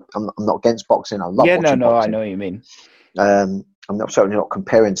I'm not against boxing. I love watching boxing. I know what you mean. I'm certainly not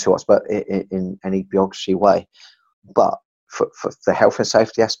comparing to us, but in any biography way. But for the health and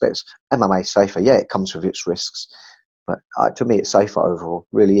safety aspects, MMA is safer. Yeah, it comes with its risks, but to me, it's safer overall.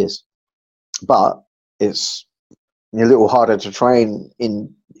 Really is. But it's a little harder to train in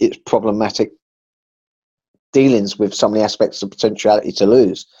its problematic dealings with some of the aspects of potentiality to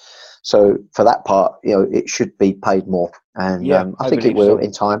lose. So for that part, it should be paid more, and I think it will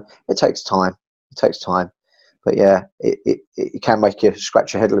in time. It takes time. But yeah, it can make you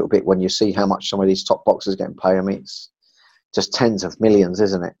scratch your head a little bit when you see how much some of these top boxers getting paid. I mean, it's just tens of millions,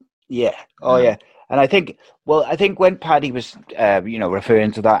 isn't it? Yeah. Oh yeah. And I think when Paddy was,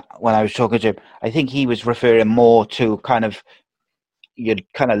 referring to that when I was talking to him, I think he was referring more to kind of your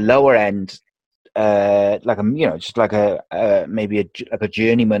kind of lower end, maybe a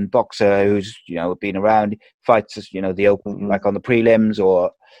journeyman boxer who's been around, fights the open, like on the prelims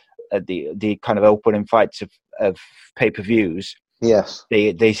or the kind of opening fights of pay-per-views. Yes,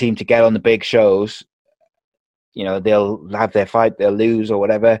 they seem to get on the big shows. They'll have their fight, they'll lose or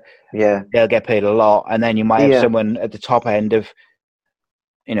whatever. Yeah, they'll get paid a lot, and then you might have someone at the top end of,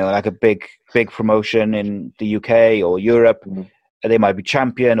 like a big promotion in the UK or Europe. Mm-hmm. They might be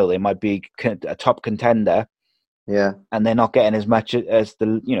champion or they might be a top contender. Yeah, and they're not getting as much as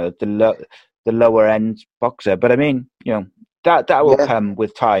the lower end boxer. But I mean, that will come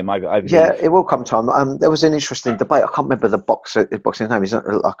with time. I believe. Yeah, it will come time. There was an interesting debate. I can't remember the boxing name. He's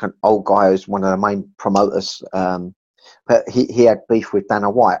like an old guy who's one of the main promoters. But he had beef with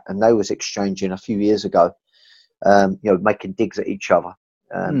Dana White, and they was exchanging a few years ago. Making digs at each other.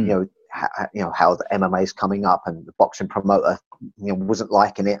 How the MMA is coming up, and the boxing promoter wasn't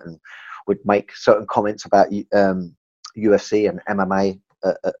liking it, and would make certain comments about UFC and MMA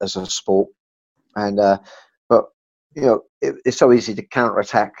as a sport. And but it's so easy to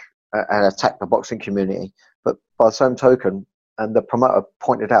counterattack and attack the boxing community. But by the same token, and the promoter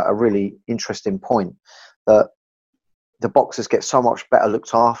pointed out a really interesting point, that the boxers get so much better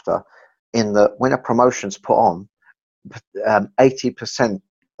looked after in that when a promotion's put on, 80%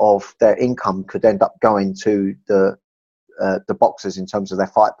 of their income could end up going to the boxers in terms of their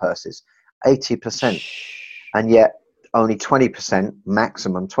fight purses. 80%, and yet only 20%,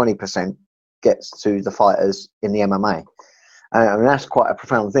 maximum 20%, gets to the fighters in the MMA. I mean, that's quite a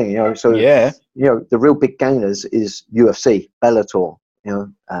profound thing, So the real big gainers is UFC, Bellator,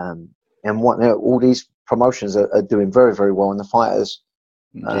 and all these promotions are doing very, very well, and the fighters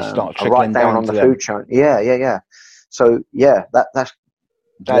are right down on the food chain. Yeah. So that's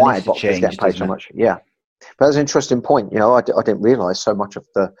why boxers get paid so much. Yeah, but that's an interesting point. I didn't realise so much of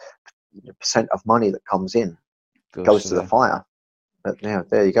the percent of money that comes in goes to the fighter. But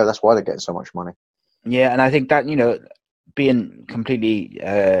there you go. That's why they're getting so much money. Yeah, and I think that being completely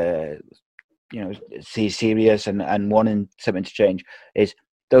serious and wanting something to change is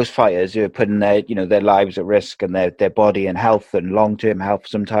those fighters who are putting their their lives at risk and their body and health and long term health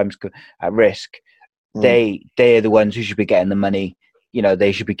sometimes at risk. They are the ones who should be getting the money.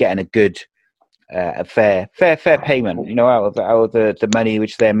 They should be getting a good, a fair payment. Out of the money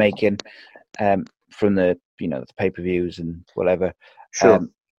which they're making from the the pay-per-views and whatever. Sure.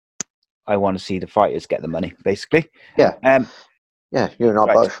 I want to see the fighters get the money, basically. Yeah. Yeah, you and I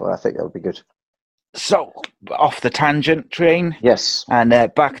Right. both. Well, I think that would be good. So, off the tangent train, Yes. and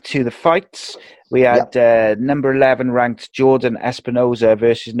back to the fights. We had number 11 ranked Jordan Espinosa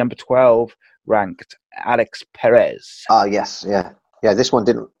versus number 12 ranked Alex Perez. Yes, yeah. Yeah, this one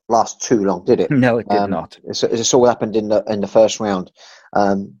didn't last too long, did it? No, it did not. It's all happened in the first round.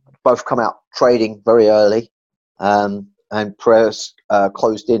 Both come out trading very early, and Perez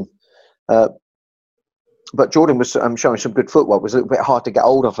closed in. But Jordan was showing some good footwork. It was a little bit hard to get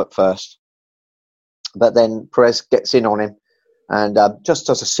hold of at first. But then Perez gets in on him and just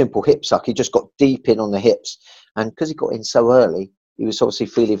does a simple hip suck. He just got deep in on the hips. And because he got in so early, he was obviously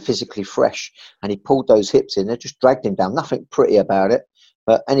feeling physically fresh. And he pulled those hips in. They just dragged him down. Nothing pretty about it.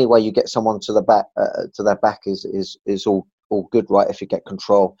 But anyway, you get someone to the back, to their back is all good, right, if you get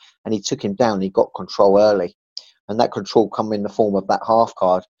control. And he took him down. He got control early. And that control come in the form of that half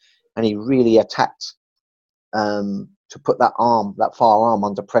guard. And he really attacked to put that far arm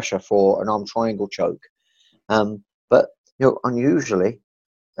under pressure for an arm triangle choke. But, unusually,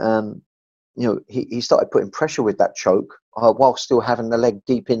 he started putting pressure with that choke while still having the leg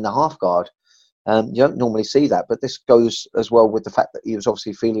deep in the half guard. You don't normally see that, but this goes as well with the fact that he was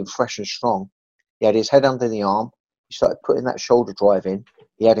obviously feeling fresh and strong. He had his head under the arm. He started putting that shoulder drive in.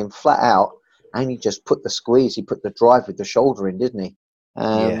 He had him flat out, and he just put the squeeze. He put the drive with the shoulder in, didn't he?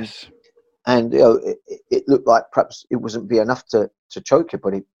 Yes. And it looked like perhaps it wasn't be enough to choke him,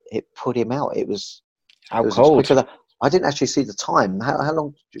 but it put him out. It was cold. I didn't actually see the time. How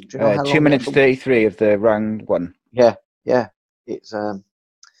long? Do you know how long? 2 minutes 33 of the round one. Yeah. It's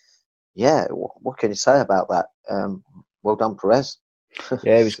What can you say about that? Well done, Perez.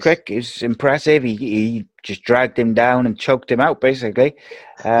 Yeah, it was quick. It was impressive. He just dragged him down and choked him out, basically.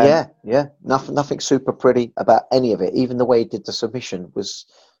 Yeah. Nothing super pretty about any of it. Even the way he did the submission was,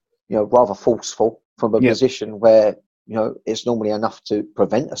 rather forceful from a position where it's normally enough to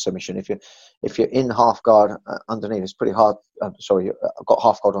prevent a submission. If you're in half guard underneath, it's pretty hard. I've got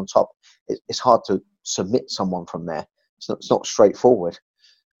half guard on top. It's hard to submit someone from there. It's not straightforward.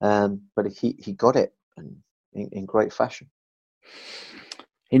 But he got it in great fashion.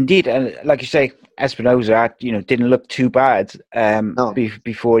 Indeed, and like you say, Espinosa, didn't look too bad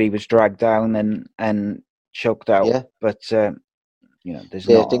before he was dragged down and choked out. Yeah. But there's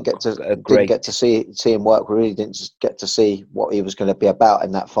not didn't get to see him work. We really didn't just get to see what he was going to be about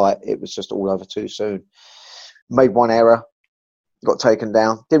in that fight. It was just all over too soon. Made one error, got taken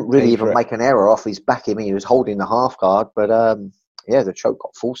down. Didn't really even make an error off his back. I mean, he was holding the half guard, but the choke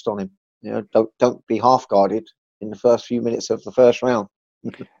got forced on him. Don't be half guarded in the first few minutes of the first round.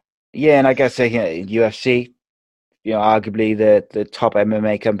 Yeah, and I guess UFC, arguably the top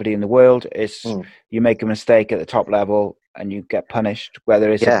MMA company in the world, is you make a mistake at the top level and you get punished,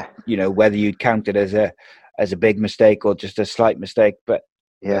 whether it's whether you'd count it as a big mistake or just a slight mistake, but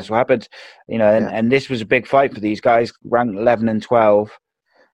that's what happened. And this was a big fight for these guys, ranked 11 and 12.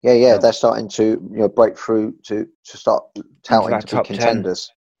 They're starting to break through to start touting to be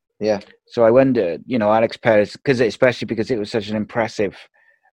contenders. 10. Yeah. So I wonder, Alex Perez, especially because it was such an impressive,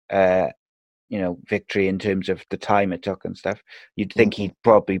 victory in terms of the time it took and stuff. You'd think he'd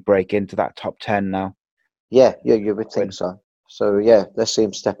probably break into that top 10 now. Yeah, you would think so. So let's see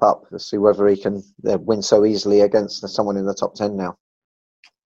him step up. Let's see whether he can win so easily against someone in the top 10 now.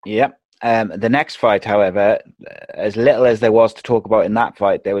 Yeah. The next fight, however, as little as there was to talk about in that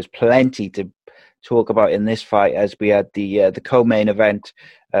fight, there was plenty to talk about in this fight, as we had the co-main event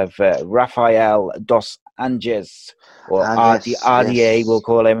of Rafael dos Anjos, or RDA, we'll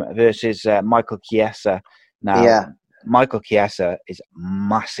call him, versus Michael Chiesa. Now, Michael Chiesa is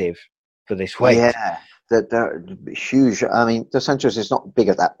massive for this weight. Yeah, they're huge. I mean, dos Anjos is not big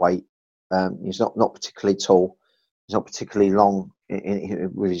at that weight. He's not particularly tall. He's not particularly long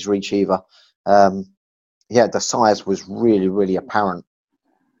with his reach either. The size was really, really apparent.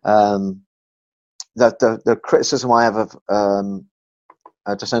 The criticism I have of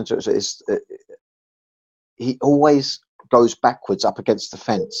dos Anjos is he always goes backwards up against the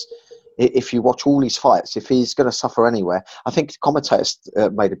fence. If you watch all his fights, if he's going to suffer anywhere, I think the commentators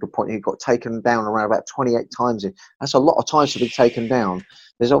made a good point. He got taken down around about 28 times. That's a lot of times to be taken down.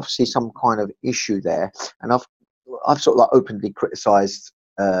 There's obviously some kind of issue there, and I've sort of openly criticised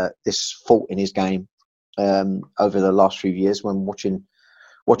this fault in his game over the last few years when watching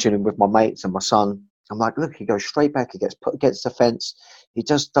him with my mates and my son. I'm like, look, he goes straight back. He gets put against the fence. He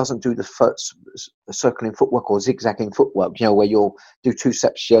just doesn't do the circling footwork or zigzagging footwork, where you'll do 2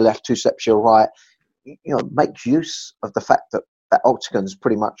 steps to your left, 2 steps to your right. Make use of the fact that octagon's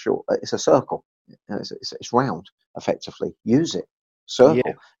pretty much it's a circle. It's round, effectively. Use it. Circle.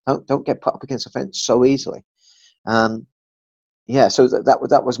 Yeah. Don't get put up against the fence so easily. So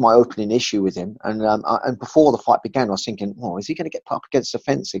that was my opening issue with him. And before the fight began, I was thinking, oh, is he going to get put up against the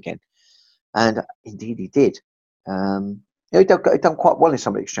fence again? And indeed he did. He done quite well in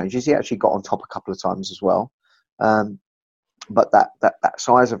some of the exchanges. He actually got on top a couple of times as well. But that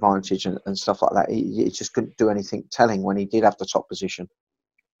size advantage and stuff like that, he just couldn't do anything telling when he did have the top position.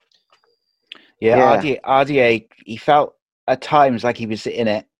 Yeah. RDA, he felt at times like he was in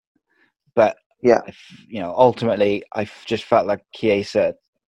it, but ultimately I just felt like Chiesa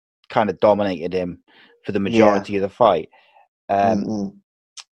kind of dominated him for the majority of the fight.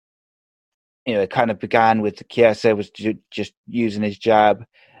 It kind of began with Chiesa was just using his jab,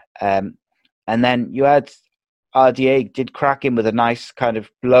 and then you had RDA did crack him with a nice kind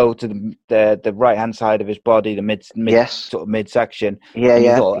of blow to the right hand side of his body, the sort of midsection. And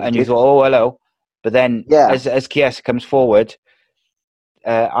you thought, oh, hello. But then as Chiesa comes forward,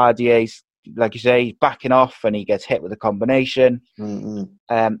 RDA's, like you say, he's backing off and he gets hit with a combination.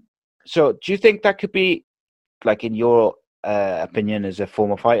 So do you think that could be, like, in your opinion as a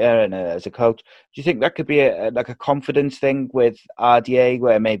former fighter and as a coach, do you think that could be a confidence thing with RDA,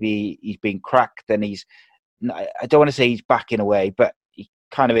 where maybe he's been cracked and I don't want to say he's backing away, but he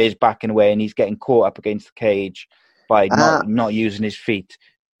kind of is backing away and he's getting caught up against the cage by not using his feet?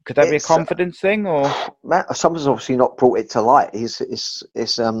 Could that be a confidence thing, or someone's obviously not brought it to light? It's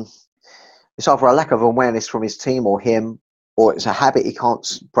either a lack of awareness from his team or him, or it's a habit he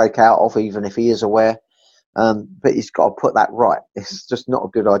can't break out of, even if he is aware. But he's got to put that right. It's just not a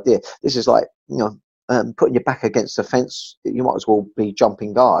good idea. This is like, putting your back against the fence. You might as well be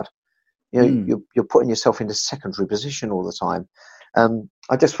jumping guard. You're putting yourself into secondary position all the time.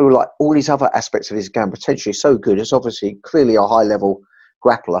 I just feel like all these other aspects of his game potentially so good. It's obviously clearly a high level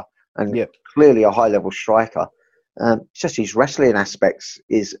grappler and clearly a high level striker. It's just his wrestling aspects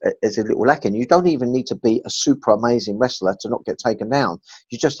is a little lacking. You don't even need to be a super amazing wrestler to not get taken down.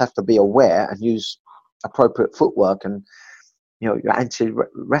 You just have to be aware and use appropriate footwork and your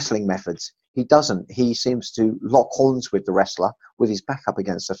anti-wrestling methods. He doesn't. He seems to lock horns with the wrestler with his back up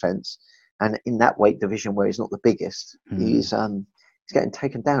against the fence, and in that weight division where he's not the biggest, he's getting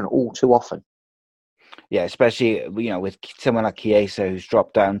taken down all too often. Yeah, especially with someone like Chiesa, who's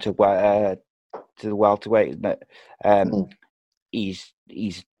dropped down to the welterweight, isn't it? He's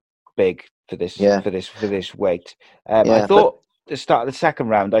big for this weight. I thought the start of the second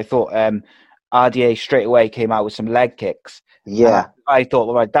round, RDA straight away came out with some leg kicks. I thought,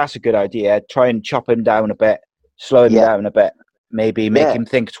 all right, that's a good idea. Try and chop him down a bit, slow him down a bit, maybe make him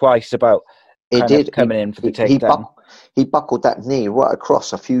think twice about coming in for the takedown. He buckled that knee right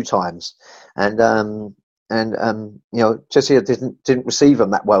across a few times, and Chessia didn't receive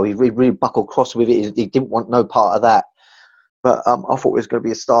him that well. He really buckled across with it. He didn't want no part of that. But I thought it was going to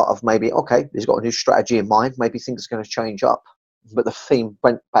be a start of maybe, okay, he's got a new strategy in mind. Maybe things are going to change up. But the theme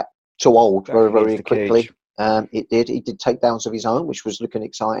went back to old very, very quickly. It did. He did takedowns of his own, which was looking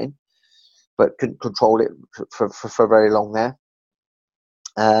exciting, but couldn't control it for very long there.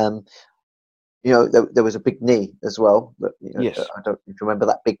 There was a big knee as well. But, yes. I don't if you remember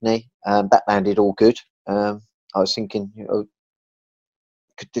that big knee. That landed all good. I was thinking,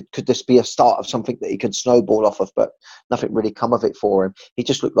 could this be a start of something that he could snowball off of? But nothing really come of it for him. He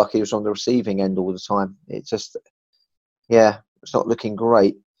just looked like he was on the receiving end all the time. It's just, it's not looking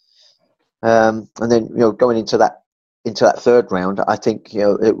great. And then going into that third round, I think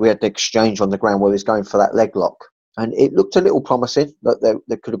we had the exchange on the ground where he was going for that leg lock, and it looked a little promising that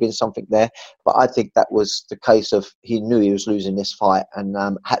there could have been something there. But I think that was the case of he knew he was losing this fight and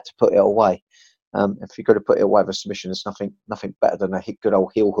had to put it away. If you're going to put it away with a submission, there's nothing better than a good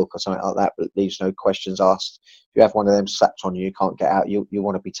old heel hook or something like that, but it leaves no questions asked. If you have one of them slapped on you can't get out, you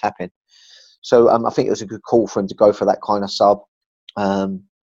want to be tapping. So I think it was a good call for him to go for that kind of sub.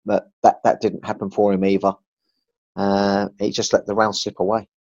 But that didn't happen for him either. He just let the round slip away.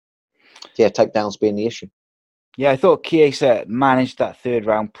 Takedowns being the issue. Yeah, I thought Chiesa managed that third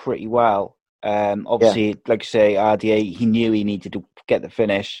round pretty well. Obviously, like you say, RDA, he knew he needed to get the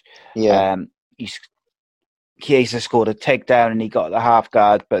finish. Chiesa scored a takedown and he got the half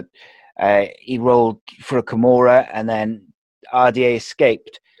guard, but he rolled for a Kimura and then RDA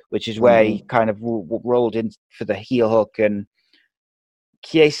escaped, which is where he kind of rolled in for the heel hook, and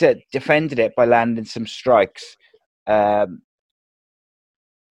Chiesa defended it by landing some strikes. And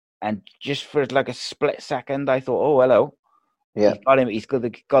just for like a split second, I thought, oh, hello. Yeah. He's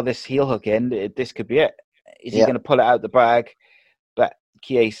got this heel hook in. This could be it. Is he going to pull it out the bag? But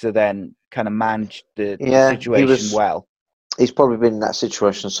Chiesa then kind of managed the situation well. He's probably been in that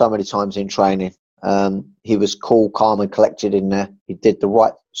situation so many times in training. He was cool, calm and collected in there. He did the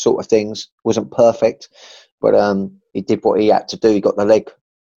right sort of things. Wasn't perfect, but he did what he had to do. He got the leg,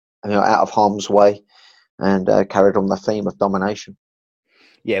 out of harm's way, and carried on the theme of domination.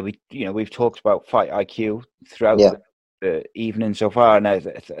 Yeah, we've talked about fight IQ throughout Yeah. the evening so far, and I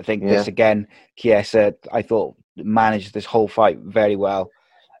think this Yeah. again, Chiesa, I thought managed this whole fight very well.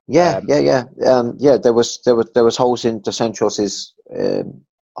 Yeah. There was holes in DeSantios's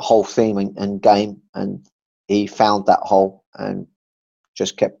whole theme and game, and he found that hole and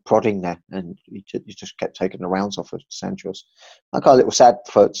just kept prodding there, and he just kept taking the rounds off of DeSantios. I got a little sad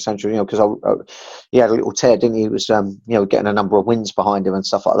for DeSantios, because he had a little tear, didn't he? He was getting a number of wins behind him and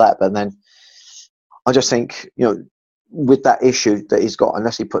stuff like that. But then I just think, with that issue that he's got,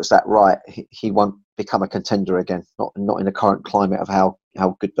 unless he puts that right, he won't become a contender again. Not in the current climate of how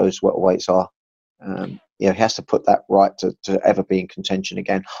good those welterweights are. He has to put that right to ever be in contention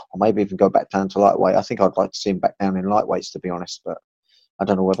again, or maybe even go back down to lightweight. I think I'd like to see him back down in lightweights, to be honest, but I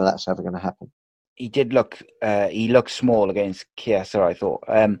don't know whether that's ever going to happen. He did look he looked small against Chiesa, I thought.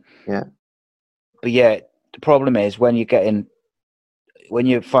 Yeah. But yeah, the problem is when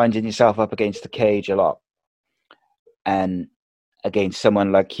you're finding yourself up against the cage a lot, and against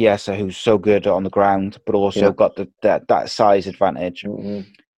someone like Chiesa, who's so good on the ground, but also got that size advantage. Mm-hmm.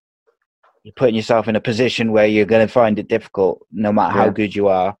 You're putting yourself in a position where you're going to find it difficult, no matter how good you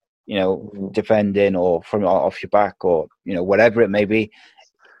are, defending or from off your back, or whatever it may be.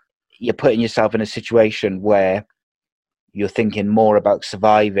 You're putting yourself in a situation where you're thinking more about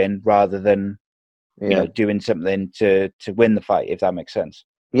surviving rather than doing something to win the fight, if that makes sense.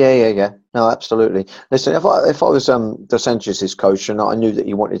 Yeah. No, absolutely. Listen, if I was DeSantios' coach and I knew that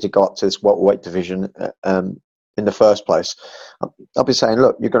he wanted to go up to this welterweight division in the first place, I'll be saying,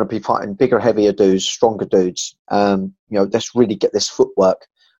 look, you're going to be fighting bigger, heavier dudes, stronger dudes. Let's really get this footwork.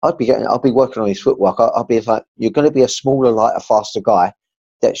 I'll be working on his footwork. I'll be like, you're going to be a smaller, lighter, faster guy.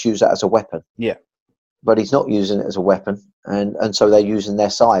 Let's use that as a weapon. Yeah. But he's not using it as a weapon, and so they're using their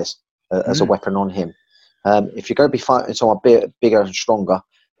size as a weapon on him. If you're going to be fighting someone bigger and stronger,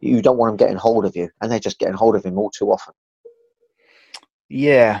 you don't want them getting hold of you, and they're just getting hold of him all too often.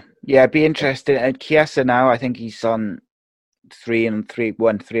 Yeah, it'd be interesting. And Chiesa now, I think he's on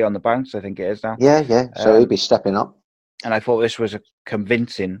 3-3 on the bounce. I think it is now. Yeah. So he'll be stepping up. And I thought this was a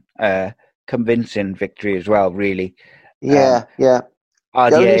convincing victory as well. Really. Yeah.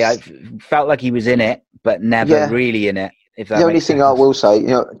 RDA, I felt like he was in it, but never really in it. If that the only makes thing sense. I will say,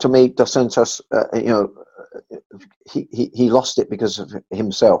 to me, Dos Santos, he lost it because of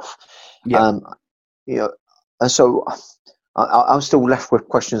himself. Yeah. And so I'm still left with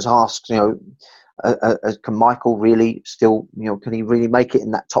questions asked. Can Michael really still? Can he really make it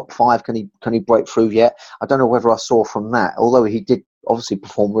in that top 5? Can he break through yet? I don't know whether I saw from that. Although he did obviously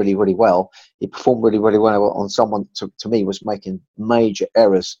perform really, really well. He performed really, really well on someone to me was making major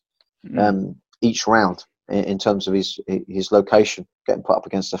errors each round in terms of his location, getting put up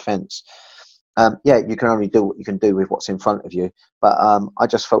against the fence. You can only do what you can do with what's in front of you. But I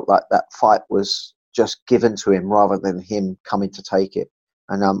just felt like that fight was just given to him rather than him coming to take it.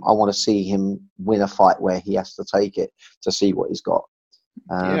 And I want to see him win a fight where he has to take it to see what he's got.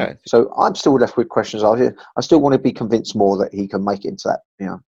 So I'm still left with questions. I still want to be convinced more that he can make it into that,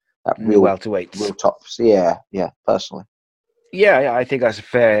 that real welterweights, real tops. Yeah, personally. Yeah, I think that's a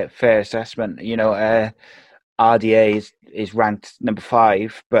fair assessment. RDA is ranked number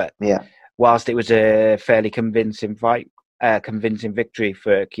 5, but whilst it was a fairly convincing fight, convincing victory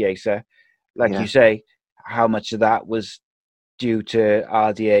for Chiesa, like you say, how much of that was due to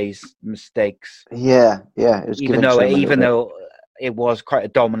RDA's mistakes? It was even though it was quite a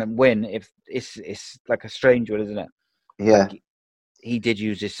dominant win. If it's like a strange one, isn't it? Yeah, like he did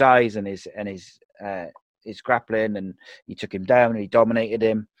use his size and his grappling, and he took him down and he dominated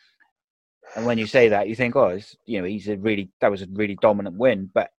him. And when you say that, you think, that was a really dominant win.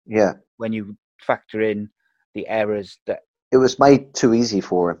 But when you factor in the errors that it was made too easy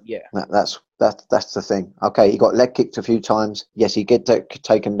for him. Yeah, that's the thing. Okay, he got leg kicked a few times. Yes, he did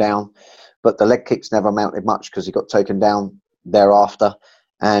take him down, but the leg kicks never amounted much because he got taken down thereafter.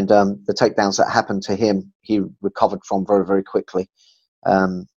 And the takedowns that happened to him, he recovered from very, very quickly.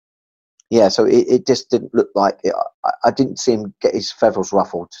 So it just didn't look like it. I didn't see him get his feathers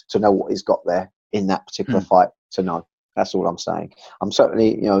ruffled to know what he's got there in that particular fight to know. That's all I'm saying. I'm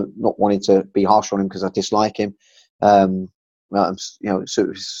certainly, not wanting to be harsh on him because I dislike him. I'm, so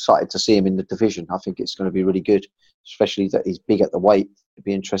excited to see him in the division. I think it's going to be really good, especially that he's big at the weight. It'd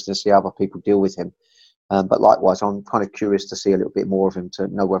be interesting to see how other people deal with him. But likewise, I'm kind of curious to see a little bit more of him to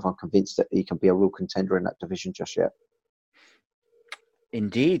know whether I'm convinced that he can be a real contender in that division just yet.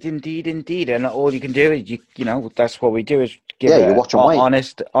 Indeed. And all you can do is, that's what we do, is give you watch him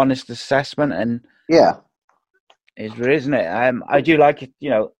honest assessment. And It's weird, isn't it? I do like it,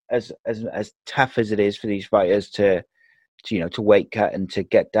 as tough as it is for these fighters to weight cut and to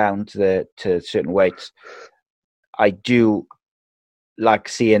get down to certain weights. I do like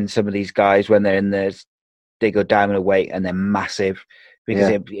seeing some of these guys when they're in there, they go down in a weight and they're massive, because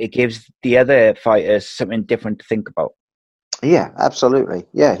it gives the other fighters something different to think about. Yeah, absolutely.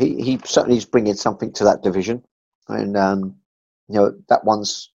 Yeah, he certainly is bringing something to that division, and that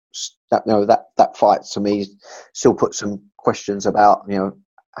fight to me still puts some questions about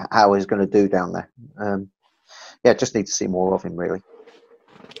how he's going to do down there. Just need to see more of him, really.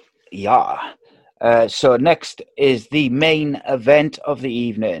 Yeah. So next is the main event of the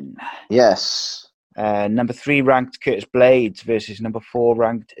evening. Yes. Number 3 ranked Curtis Blades versus number 4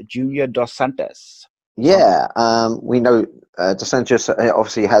 ranked Junior Dos Santos. Yeah, we know Dos Santos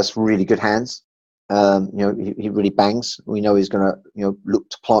obviously has really good hands. He really bangs. We know he's going to look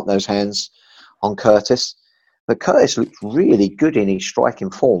to plant those hands on Curtis. But Curtis looked really good in his striking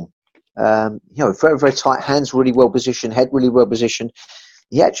form. Very, very tight hands, really well positioned, head really well positioned.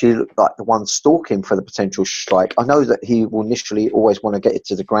 He actually looked like the one stalking for the potential strike. I know that he will initially always want to get it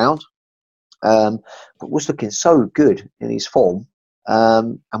to the ground, but was looking so good in his form.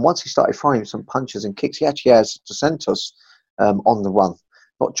 And once he started throwing some punches and kicks, he actually has Dos Santos on the run,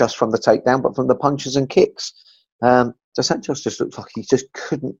 not just from the takedown, but from the punches and kicks. Dos Santos just looked like he just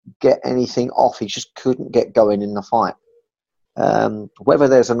couldn't get anything off. He just couldn't get going in the fight. Whether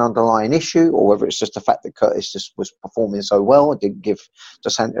there's an underlying issue or whether it's just the fact that Curtis just was performing so well and didn't give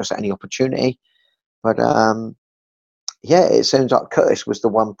Dos Santos any opportunity. But it seems like Curtis was the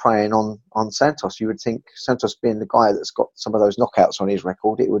one preying on Santos. You would think Santos being the guy that's got some of those knockouts on his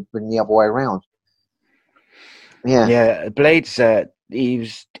record, it would have been the other way around. Yeah, Blades, he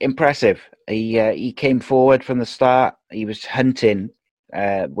was impressive. He came forward from the start. He was hunting,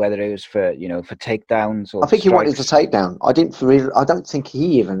 whether it was for takedowns or. I think strikes. He wanted to take down. I don't think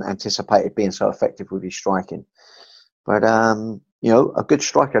he even anticipated being so effective with his striking. But a good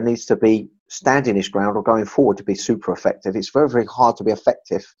striker needs to be standing his ground or going forward to be super effective. It's very, very hard to be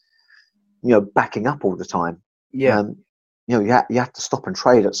effective, backing up all the time. Yeah. You have to stop and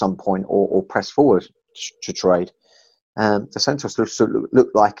trade at some point or press forward to trade. Dos Santos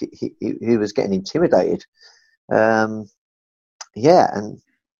looked like he was getting intimidated. And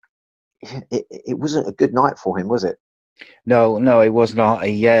it wasn't a good night for him, was it? No, it was not.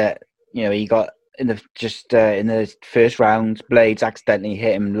 He got in the first round, Blades accidentally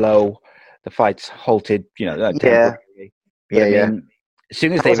hit him low. The fight's halted, temporarily. As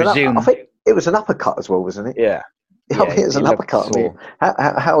soon as they resumed, I think it was an uppercut as well, wasn't it? Yeah. I think it was an uppercut.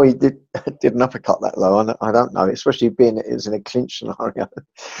 How he did an uppercut that low, I don't know. Especially being it was in a clinch scenario.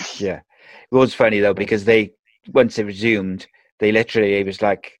 Yeah, it was funny though, because once they resumed, they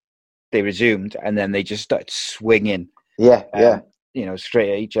resumed and then they just started swinging.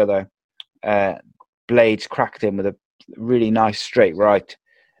 Straight at each other. Blades cracked him with a really nice straight right.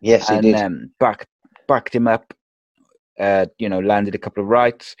 Yes, he did. And backed him up. Landed a couple of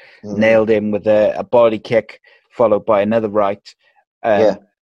rights, nailed him with a body kick, followed by another right.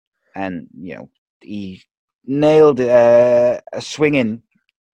 And he nailed a swinging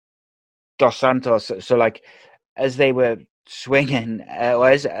Dos Santos. So as they were swinging,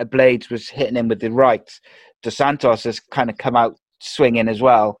 as Blades was hitting him with the right, Dos Santos has kind of come out swinging as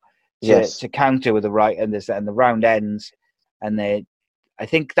well to counter with the right, and the round ends, and I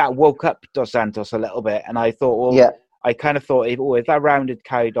think that woke up Dos Santos a little bit, and I thought, I kind of thought if that round had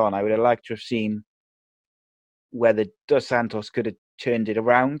carried on, I would have liked to have seen whether Dos Santos could have turned it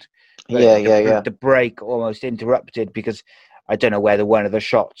around. The break almost interrupted because I don't know whether one of the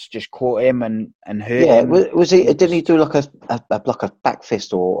shots just caught him and hurt him. Was he? Didn't he do like a back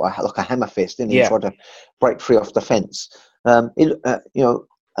fist or like a hammer fist? Didn't he try to break free off the fence?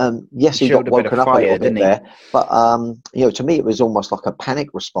 Yes, he got woken up a little bit there, but to me it was almost like a panic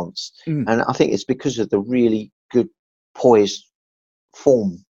response, and I think it's because of the really good poised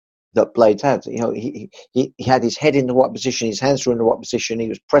form that Blades had. He had his head in the right position, his hands were in the right position, he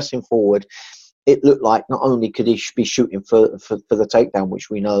was pressing forward. It looked like not only could he be shooting for the takedown, which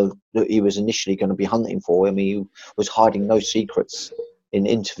we know that he was initially going to be hunting for. I mean, he was hiding no secrets in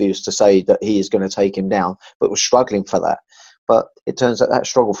interviews to say that he is going to take him down, but was struggling for that. But it turns out that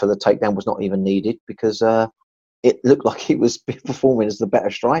struggle for the takedown was not even needed because it looked like he was performing as the better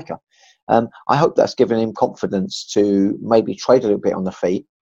striker. I hope that's given him confidence to maybe trade a little bit on the feet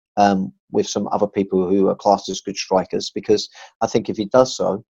with some other people who are classed as good strikers, because I think if he does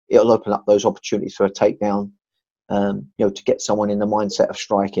so, it'll open up those opportunities for a takedown, to get someone in the mindset of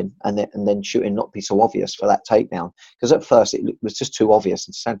striking and then shooting not be so obvious for that takedown. Because at first it was just too obvious,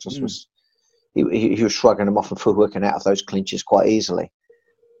 and Santos was he was shrugging them off and footworking out of those clinches quite easily.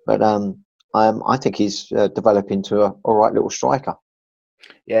 But I think he's developed into a all right little striker.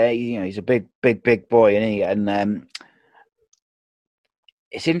 Yeah, he's a big boy, isn't he? And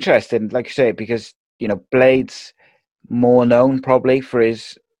it's interesting, like you say, because Blade's more known probably for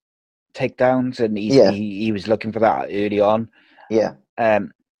his takedowns, and he was looking for that early on. Yeah.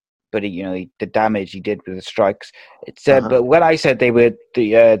 But the damage he did with the strikes. It's but when I said they were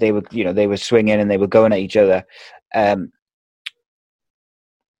swinging and they were going at each other,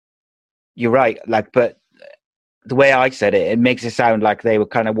 you're right. But the way I said it makes it sound like they were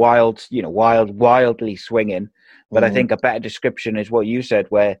kind of wildly swinging. But I think a better description is what you said,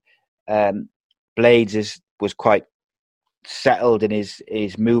 where Blades was quite settled in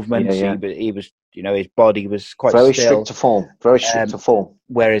his movements. Yeah. He was, his body was quite very still. Very strict to form.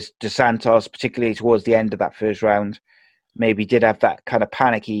 Whereas Dos Santos, particularly towards the end of that first round, maybe did have that kind of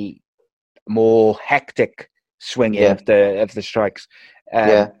panicky, more hectic swinging of the strikes.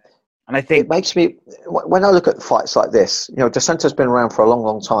 And I think it makes me, when I look at fights like this, Dos Santos has been around for a long,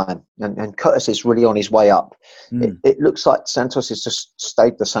 long time, and Curtis is really on his way up. It looks like Santos has just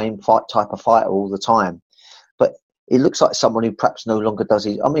stayed the same type of fighter all the time, but it looks like someone who perhaps no longer does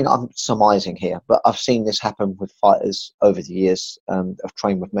it. I mean, I'm surmising here, but I've seen this happen with fighters over the years have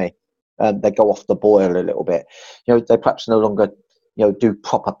trained with me. They go off the boil a little bit. They perhaps no longer, do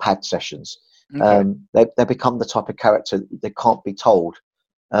proper pad sessions. Okay. They become the type of character they can't be told.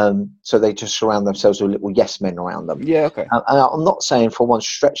 So they just surround themselves with little yes men around them. Yeah, okay. And I'm not saying for one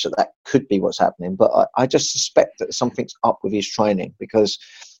stretch that could be what's happening, but I just suspect that something's up with his training, because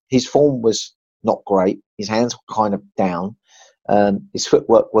his form was not great. His hands were kind of down. His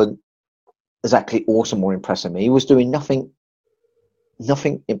footwork wasn't exactly awesome or impressive. He was doing nothing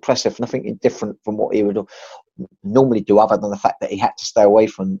impressive, nothing different from what he would normally do, other than the fact that he had to stay away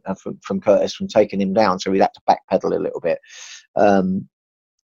from Curtis from taking him down, so he had to backpedal a little bit.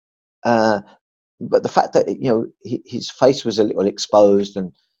 But the fact that his face was a little exposed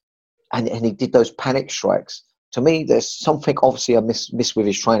and he did those panic strikes, to me there's something obviously miss with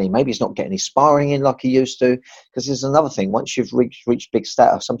his training. Maybe he's not getting his sparring in like he used to, because there's another thing, once you've reached big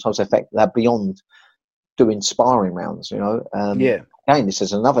status, sometimes they're beyond doing sparring rounds. Again, this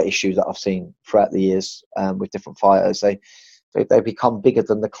is another issue that I've seen throughout the years with different fighters. They become bigger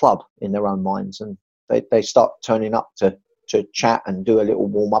than the club in their own minds, and they start turning up to chat and do a little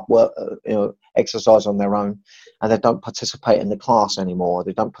warm-up work, exercise on their own, and they don't participate in the class anymore.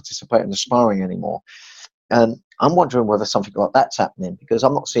 They don't participate in the sparring anymore. And I'm wondering whether something like that's happening, because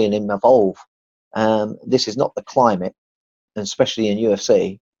I'm not seeing him evolve. This is not the climate, and especially in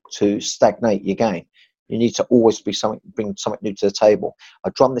UFC, to stagnate your game. You need to always bring something new to the table. I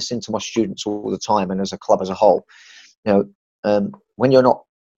drum this into my students all the time, and as a club as a whole. When you're not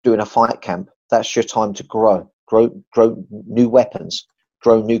doing a fight camp, that's your time to grow new weapons,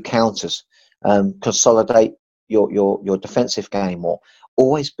 grow new counters, consolidate your defensive game more.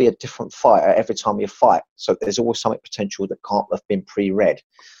 Always be a different fighter every time you fight. So there's always something potential that can't have been pre-read.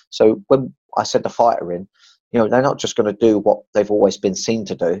 So when I said the fighter in, they're not just going to do what they've always been seen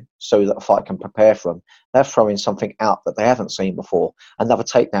to do so that a fighter can prepare for them. They're throwing something out that they haven't seen before. Another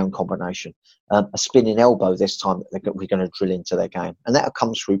takedown combination, a spinning elbow this time that we're going to drill into their game. And that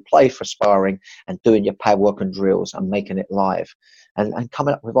comes through play for sparring and doing your pad work and drills and making it live and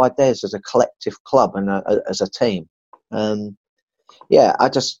coming up with ideas as a collective club and as a team.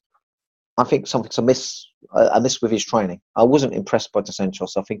 I think something's amiss with his training. I wasn't impressed by Dos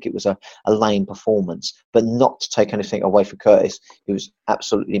Santos. I think it was a lame performance, but not to take anything away from Curtis. He was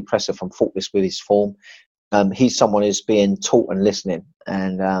absolutely impressive and faultless with his form. He's someone who's being taught and listening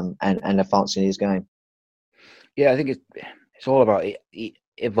and advancing his game. Yeah, I think it's all about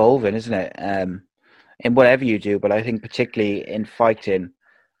evolving, isn't it? In whatever you do, but I think particularly in fighting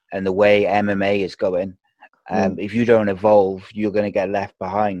and the way MMA is going, if you don't evolve, you're going to get left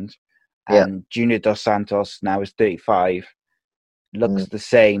behind. And Junior Dos Santos now is 35, looks the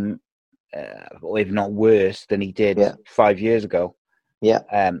same, or if not worse than he did 5 years ago. Yeah.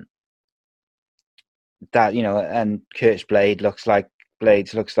 And Curtis Blades looks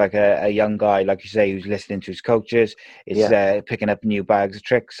like a young guy, like you say, who's listening to his coaches, is picking up new bags of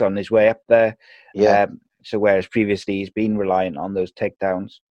tricks on his way up there. Yeah. So whereas previously he's been reliant on those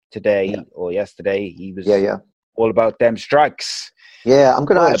takedowns, today or yesterday he was all about them strikes. Yeah, I'm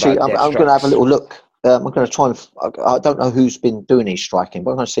going to have a little look. I'm going to try and. I don't know who's been doing his striking,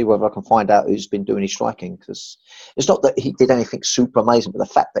 but I'm going to see whether I can find out who's been doing his striking, because it's not that he did anything super amazing, but the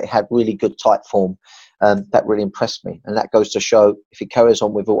fact that he had really good tight form, that really impressed me, and that goes to show if he carries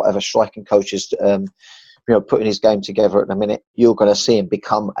on with whatever striking coaches putting his game together at the minute, you're going to see him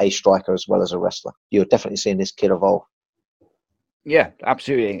become a striker as well as a wrestler. You're definitely seeing this kid evolve. Yeah,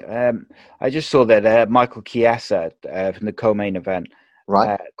 absolutely. I just saw that Michael Chiesa from the co-main event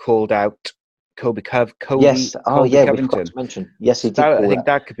called out Colby Yes. Oh, Colby yeah, we Covington. forgot to mention. Yes, he did. I think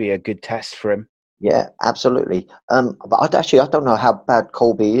that could be a good test for him. Yeah, absolutely. But I don't know how bad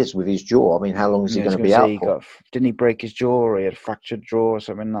Colby is with his jaw. I mean, how long is he going to be out for? Didn't he break his jaw, or he had a fractured jaw or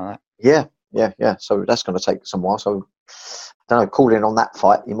something like that? Yeah. So that's going to take some while. So I don't know, calling on that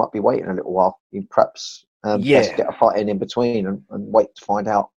fight, you might be waiting a little while. You perhaps best get a fight in between and wait to find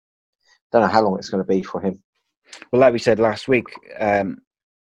out. Don't know how long it's going to be for him. Well, like we said last week,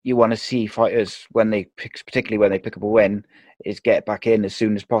 you want to see fighters particularly when they pick up a win, is get back in as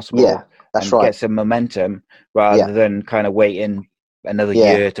soon as possible. Yeah, that's right. Get some momentum rather than kind of waiting another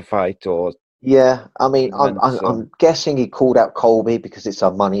year to fight. Or I mean, I'm guessing he called out Colby because it's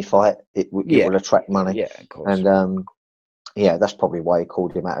a money fight. It will attract money. Yeah, of course. And that's probably why he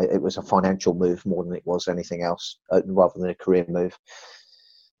called him out. It was a financial move more than it was anything else, rather than a career move.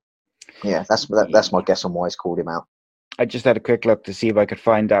 Yeah, that's my guess on why he's called him out. I just had a quick look to see if I could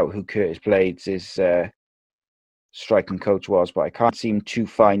find out who Curtis Blades' striking coach was, but I can't seem to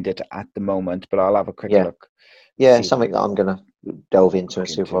find it at the moment. But I'll have a quick look. Yeah, something that I'm going to delve into and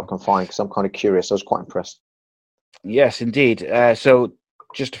see if I can find, because I'm kind of curious. I was quite impressed. Yes, indeed. So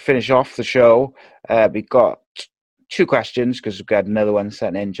just to finish off the show, we've got 2 questions because we've got another one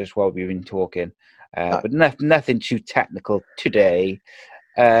sent in just while we've been talking. But nothing too technical today.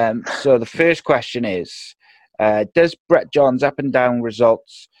 So the first question is, does Brett John's up and down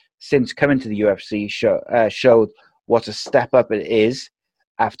results since coming to the UFC showed what a step up it is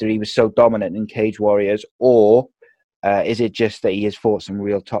after he was so dominant in Cage Warriors, or is it just that he has fought some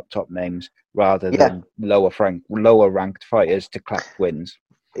real top names rather than lower ranked fighters to collect wins?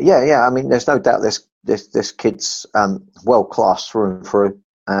 Yeah. I mean, there's no doubt this kid's world class through and through.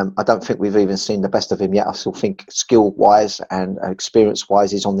 I don't think we've even seen the best of him yet. I still think skill wise and experience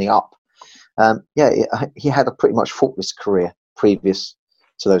wise, he's on the up. He had a pretty much faultless career previous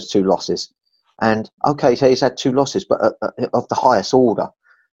to those 2 losses. And okay, so he's had 2 losses, but of the highest order.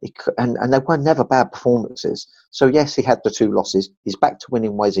 And they were never bad performances. So yes, he had the 2 losses. He's back to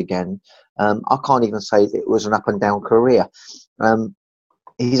winning ways again. I can't even say that it was an up and down career.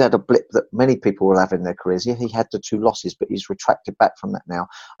 He's had a blip that many people will have in their careers. Yeah, he had the 2 losses, but he's retracted back from that now.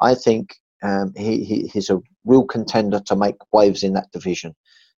 I think he's a real contender to make waves in that division.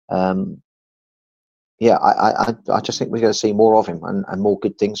 I just think we're going to see more of him and more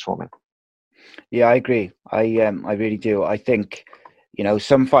good things from him. Yeah, I agree. I really do. I think,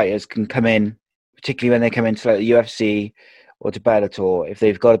 some fighters can come in, particularly when they come into the UFC or to Bellator, if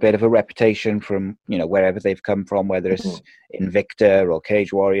they've got a bit of a reputation from, wherever they've come from, whether it's Invicta or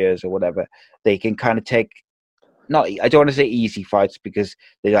Cage Warriors or whatever, they can kind of take, I don't want to say easy fights, because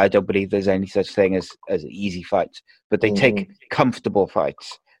I don't believe there's any such thing as easy fights, but they take comfortable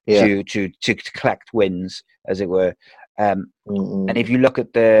fights to collect wins, as it were. And if you look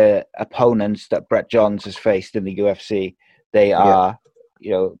at the opponents that Brett Johns has faced in the UFC, they are,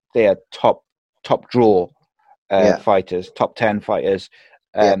 they are top draw fighters, top 10 fighters.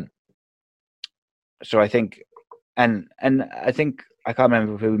 So I think, and I think, I can't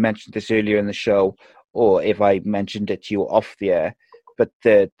remember if we mentioned this earlier in the show or if I mentioned it to you off the air, but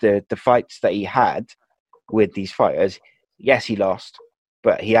the fights that he had with these fighters, yes, he lost,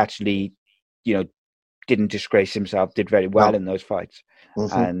 but he actually, didn't disgrace himself, did very well in those fights.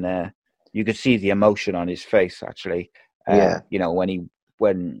 And you could see the emotion on his face, actually.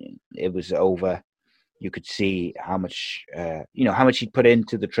 When it was over, you could see how much, how much he'd put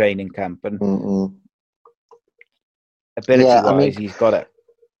into the training camp, and ability-wise, he's got it.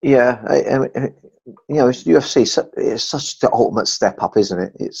 Yeah, it's UFC. It's such the ultimate step up, isn't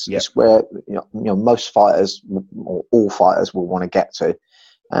it? It's where most fighters, or all fighters, will want to get to,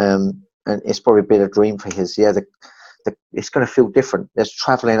 and it's probably been a dream for his. It's going to feel different. There's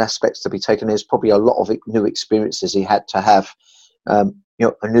travelling aspects to be taken. There's probably a lot of new experiences he had to have. A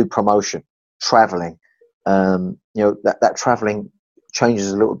new promotion, travelling. That travelling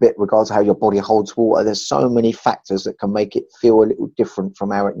changes a little bit regards to how your body holds water. There's so many factors that can make it feel a little different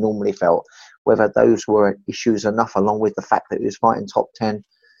from how it normally felt. Whether those were issues enough, along with the fact that he was fighting top 10,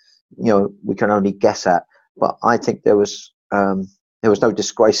 we can only guess at. But I think there was no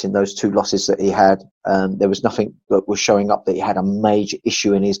disgrace in those 2 losses that he had. There was nothing that was showing up that he had a major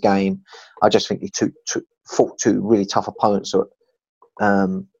issue in his game. I just think he fought 2 really tough opponents. So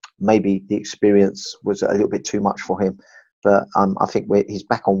maybe the experience was a little bit too much for him. But I think he's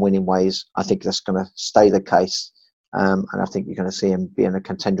back on winning ways. I think that's going to stay the case. And I think you're going to see him being a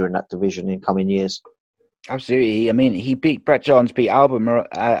contender in that division in coming years. Absolutely. I mean, he beat Brett Johns, beat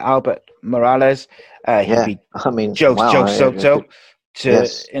Albert Morales. He Yeah, beat I mean, Joe wow, Soto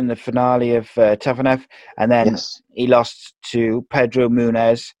yes, in the finale of Tough Enough, and then yes, he lost to Pedro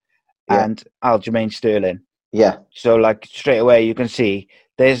Munez yeah, and Aljamain Sterling. yeah. So, like, straight away you can see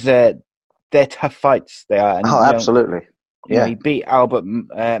they're tough fights. They are, and Oh, absolutely. Yeah. he beat Albert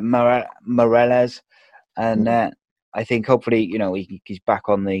Morales, and Mm. I think hopefully he's back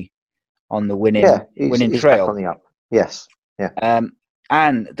on the Yeah, winning he's back on trail. the up. Yes. Yeah.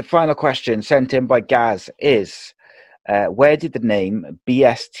 And the final question sent in by Gaz is, where did the name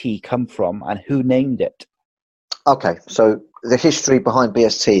BST come from, and who named it? Okay, so the history behind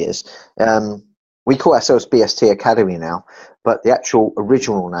BST is we call ourselves BST Academy now, but the actual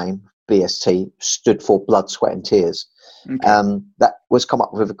original name, BST, stood for Blood, Sweat and Tears. Okay. That was come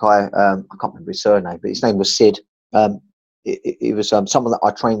up with a guy, I can't remember his surname, but his name was Sid. He was someone that I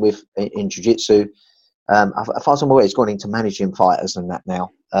trained with in Jiu-Jitsu. As far as I'm aware, he's gone into managing fighters and that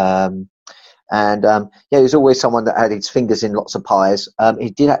now. Yeah, he was always someone that had his fingers in lots of pies. He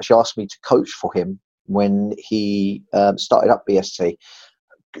did actually ask me to coach for him when he started up BST.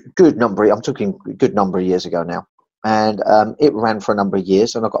 I'm talking a good number of years ago now. And it ran for a number of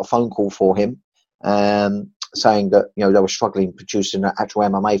years, and I got a phone call for him saying that they were struggling producing an actual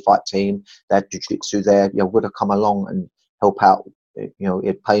MMA fight team. They had jiu-jitsu there. Would I come along and help out?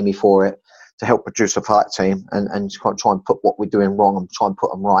 He'd pay me for it to help produce a fight team and try and put what we're doing wrong and try and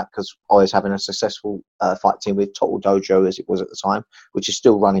put them right, because I was having a successful fight team with Total Dojo, as it was at the time, which is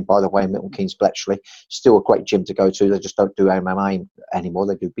still running, by the way, in Milton Keynes, Bletchley. Still a great gym to go to. They just don't do MMA anymore.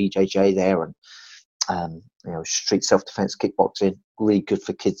 They do BJJ there and street self-defense, kickboxing, really good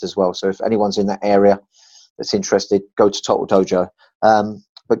for kids as well. So if anyone's in that area that's interested, go to Total Dojo.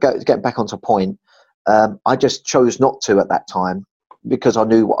 But getting back onto point, I just chose not to at that time, because I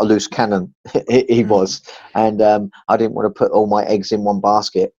knew what a loose cannon he was, and I didn't want to put all my eggs in one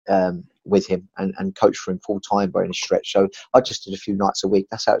basket with him and coach for him full time by any stretch. So I just did a few nights a week.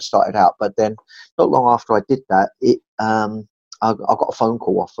 That's how it started out. But then, not long after I did that, I got a phone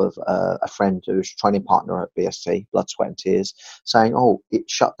call off of a friend who was training partner at BST, Blood, Sweat and Tears, saying, "Oh, it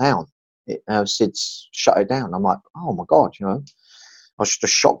shut down. Sid's shut it down." I'm like, "Oh my God!" I was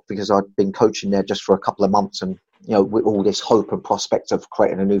just shocked, because I'd been coaching there just for a couple of months, and with all this hope and prospect of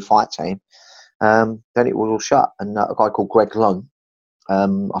creating a new fight team, then it was all shut. And a guy called Greg Lund,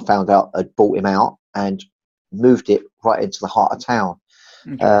 I found out, had bought him out and moved it right into the heart of town.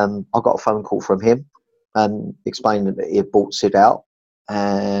 Okay. I got a phone call from him explaining that he had bought Sid out,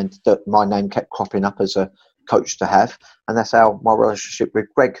 and that my name kept cropping up as a coach to have, and that's how my relationship with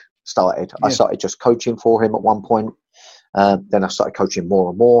Greg started. I started just coaching for him at one point. Then I started coaching more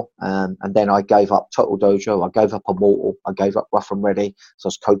and more, and then I gave up Total Dojo, I gave up Immortal, I gave up Rough and Ready, so I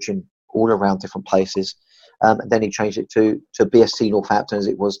was coaching all around different places. And then he changed it to BST Northampton, as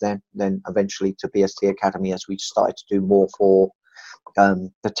it was then eventually to BST Academy, as we started to do more for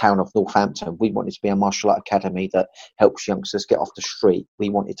the town of Northampton. We wanted to be a martial art academy that helps youngsters get off the street. We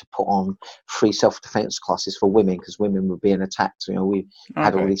wanted to put on free self-defense classes for women, because women were being attacked. We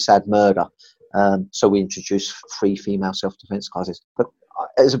had all this sad murder. So we introduced free female self-defense classes. But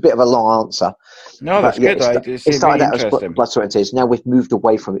it's a bit of a long answer. No, that's good. It started really out as Blood, Sweat and Tears. Now we've moved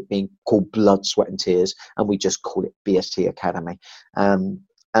away from it being called Blood, Sweat and Tears, and we just call it BST Academy.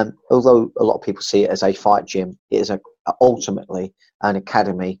 And although a lot of people see it as a fight gym, it is ultimately an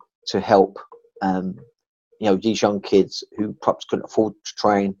academy to help these young kids who perhaps couldn't afford to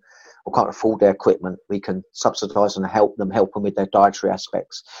train or can't afford their equipment. We can subsidise and help them with their dietary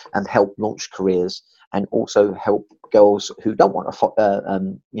aspects, and help launch careers, and also help girls who don't want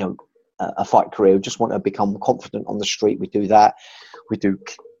a fight career, just want to become confident on the street. We do that. We do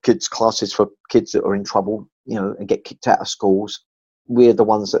kids classes for kids that are in trouble, and get kicked out of schools. We're the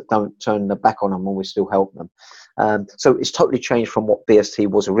ones that don't turn their back on them, and we still help them. So it's totally changed from what BST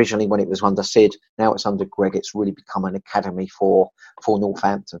was originally when it was under Sid. Now it's under Greg. It's really become an academy for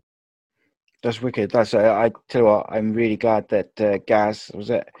Northampton. That's wicked. I tell you what, I'm really glad that Gaz was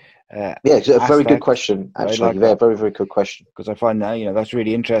it. It's a very good question, actually. Very, very good question. Because I find that that's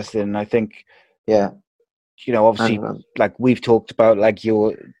really interesting. And I think, obviously, and, like we've talked about, like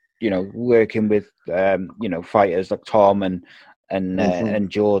you're, working with, fighters like Tom and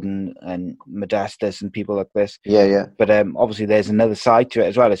Jordan and Modestus and people like this. Yeah. But obviously, there's another side to it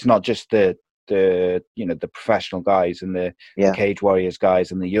as well. It's not just the professional guys and the Cage Warriors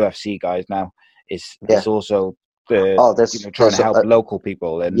guys and the UFC guys. Now it's also trying to help local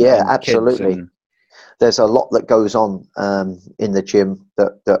people and absolutely. kids there's a lot that goes on in the gym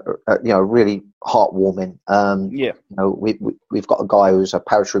that really heartwarming. We've got a guy who's a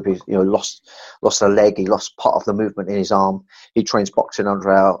paratrooper, lost a leg. He lost part of the movement in his arm. He trains boxing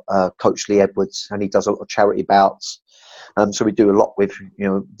under our coach Lee Edwards, and he does a lot of charity bouts. So we do a lot with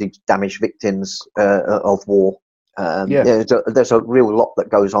the damaged victims of war. There's a real lot that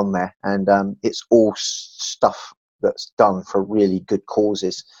goes on there, and it's all stuff that's done for really good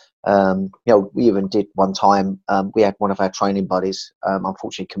causes. We even did one time, we had one of our training buddies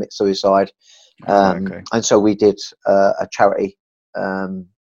unfortunately commit suicide, and so we did a charity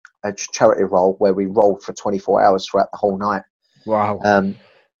roll where we rolled for 24 hours throughout the whole night. Wow.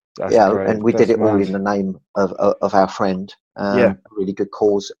 Great. And we did it all in the name of our friend. A really good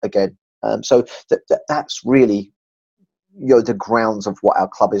cause again. So that's really the grounds of what our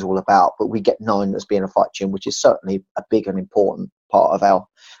club is all about. But we get known as being a fight gym, which is certainly a big and important part of our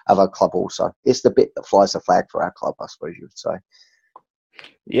club. Also, it's the bit that flies the flag for our club, I suppose you would say.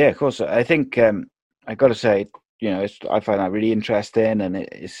 Yeah, of course. I think I got to say, I find that really interesting, and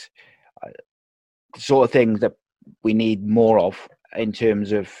it's the sort of thing that we need more of in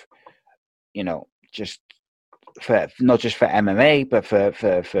terms of, just for not just for MMA, but for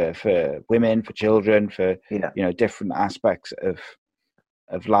women, for children, for different aspects of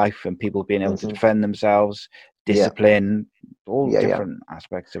life, and people being able to defend themselves, discipline, all different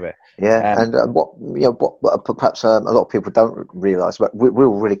aspects of it. And what perhaps a lot of people don't realise, but we're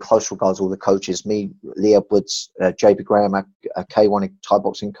all really close regards all the coaches. Me, Lee Edwards, JB Graham, a K1 Thai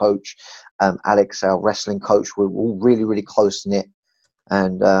boxing coach, Alex, our wrestling coach. We're all really, really close knit,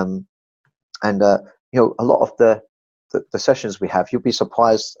 and a lot of the sessions we have, you'll be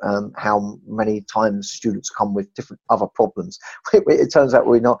surprised how many times students come with different other problems. It turns out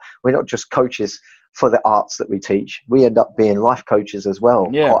we're not just coaches for the arts that we teach. We end up being life coaches as well,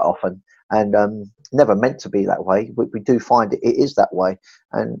 quite often, and never meant to be that way. We do find it is that way,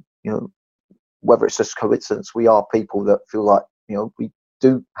 and whether it's just coincidence, we are people that feel like we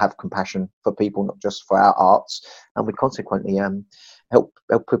do have compassion for people, not just for our arts, and we consequently help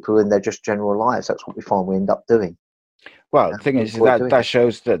people in their just general lives. That's what we find we end up doing. Well, the thing is that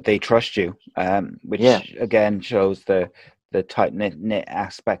shows that they trust you, which again shows the tight knit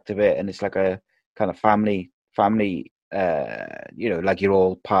aspect of it, and it's like a kind of family. Like you're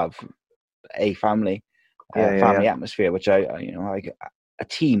all part of a family, family atmosphere, which I like a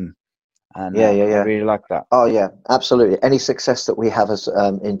team. And I really like that. Oh yeah, absolutely. Any success that we have as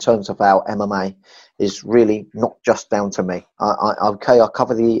in terms of our MMA is really not just down to me. I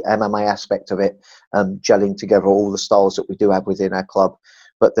cover the MMA aspect of it, gelling together all the styles that we do have within our club.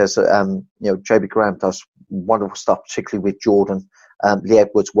 But there's JB Graham does wonderful stuff, particularly with Jordan. Lee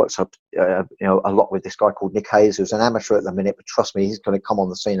Edwards works up a lot with this guy called Nick Hayes, who's an amateur at the minute, but trust me, he's going to come on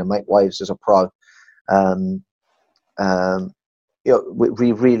the scene and make waves as a pro.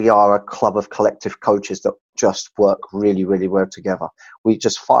 We really are a club of collective coaches that just work really, really well together. We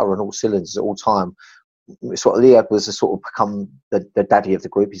just fire on all cylinders at all time. Sort of Lee Edwards has sort of become the daddy of the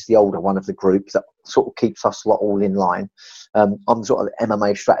group. He's the older one of the group that sort of keeps us lot all in line. I'm sort of the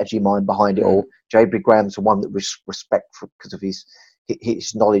MMA strategy mind behind it all. JB Graham's the one that we respect because of his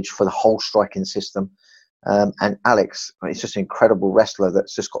knowledge for the whole striking system. And Alex, he's just an incredible wrestler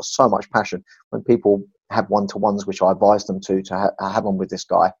that's just got so much passion. When people have one-to-ones, which I advise them to have one with this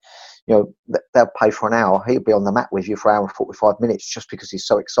guy, they'll pay for an hour. He'll be on the mat with you for an hour and 45 minutes just because he's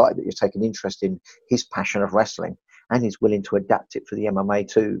so excited that you're taking interest in his passion of wrestling, and he's willing to adapt it for the MMA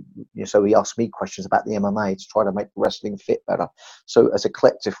too. So he asks me questions about the MMA to try to make wrestling fit better. So as a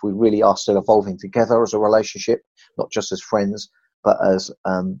collective, we really are still evolving together as a relationship, not just as friends, but as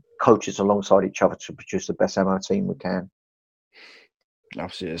coaches alongside each other to produce the best MMA team we can.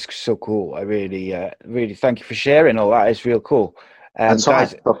 Absolutely, it's so cool. I really thank you for sharing all that. It's real cool. And so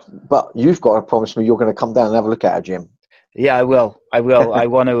guys, but you've got to promise me you're going to come down and have a look at our gym. Yeah, I will. I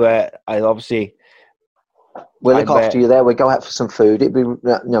want to. I obviously. We'll look after you there. We'll go out for some food. It'd be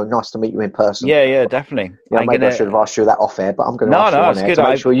nice to meet you in person. Yeah, definitely. Yeah, maybe I should have asked you that off air, but I'm going to ask you on air to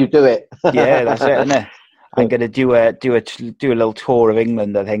make sure you do it. Yeah, that's it, isn't it? I'm going to do a little tour of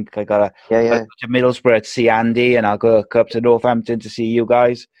England. I think I got to Middlesbrough to see Andy, and I'll go up to Northampton to see you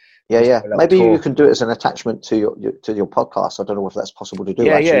guys. Yeah. Maybe you can do it as an attachment to your podcast. I don't know if that's possible to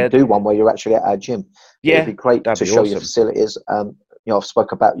do. Do one where you're actually at our gym. It'd be great to show your facilities. I've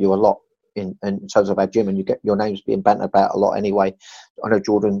spoke about you a lot in terms of our gym, and you get your names being bantered about a lot anyway. I know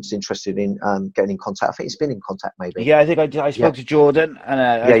Jordan's interested in getting in contact. I think he's been in contact, maybe. Yeah, I think I spoke to Jordan, and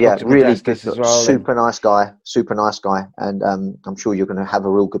I spoke to really Modestus good, as well. Super nice guy, and I'm sure you're going to have a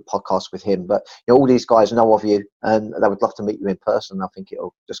real good podcast with him. But all these guys know of you, and they would love to meet you in person. I think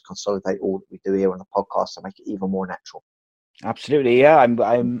it'll just consolidate all that we do here on the podcast and make it even more natural. Absolutely, yeah.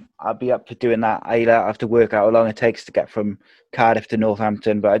 I'll be up for doing that. I have to work out how long it takes to get from Cardiff to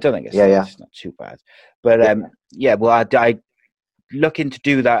Northampton, but I don't think it's not too bad. But well, I looking to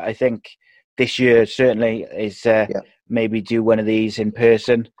do that. I think this year certainly is maybe do one of these in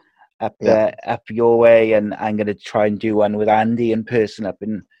person up your way, and I'm going to try and do one with Andy in person up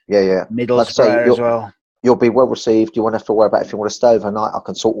in Middlesbrough as well. You'll be well received. You won't have to worry about if you want to stay overnight. I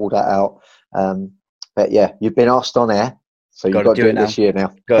can sort all that out. But yeah, you've been asked on air. So you've got to do it this year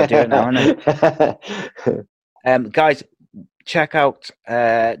now. Got to do it now, haven't I? Guys, check out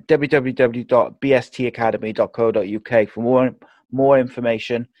www.bstacademy.co.uk for more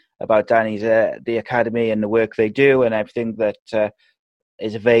information about Danny's the academy and the work they do and everything that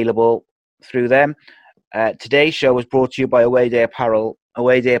is available through them. Today's show was brought to you by Away Day Apparel.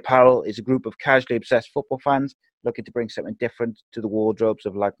 Away Day Apparel is a group of casually obsessed football fans looking to bring something different to the wardrobes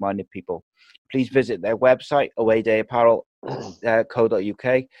of like-minded people. Please visit their website,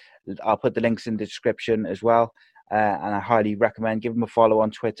 awaydayapparel.co.uk. I'll put the links in the description as well. And I highly recommend give them a follow on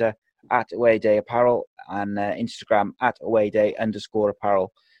Twitter @AwayDayApparel and Instagram @awayday_apparel.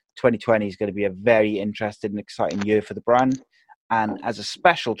 2020 is going to be a very interesting and exciting year for the brand. And as a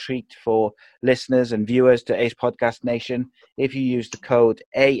special treat for listeners and viewers to Ace Podcast Nation, if you use the code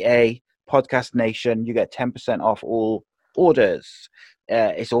AA Podcast Nation, you get 10% off all orders.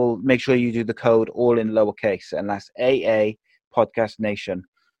 It's all. Make sure you do the code all in lowercase, and that's AA Podcast Nation.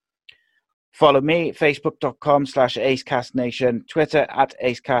 Follow me, facebook.com/AceCast Nation, Twitter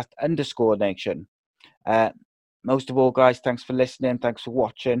 @AceCast_Nation. Most of all, guys, thanks for listening. Thanks for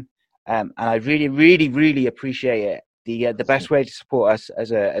watching. And I really, really, really appreciate it. The best way to support us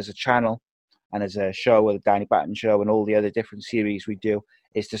as a channel and as a show, the Danny Batten Show and all the other different series we do,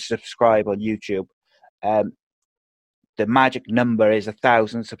 is to subscribe on YouTube. The magic number is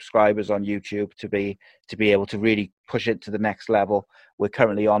 1,000 subscribers on YouTube to be able to really push it to the next level. We're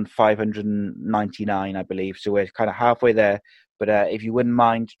currently on 599, I believe, so we're kind of halfway there. But if you wouldn't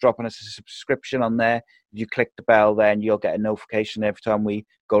mind dropping us a subscription on there, if you click the bell, then you'll get a notification every time we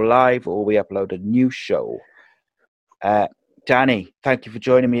go live or we upload a new show. Danny, thank you for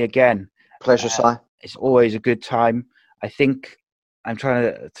joining me again. Pleasure, Si. It's always a good time. I think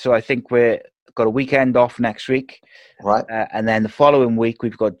we're got a weekend off next week, right? And then the following week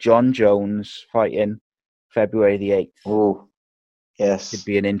we've got John Jones fighting February the 8th. Oh, yes, could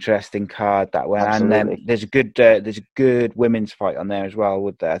be an interesting card that one. Absolutely. And then there's a good women's fight on there as well.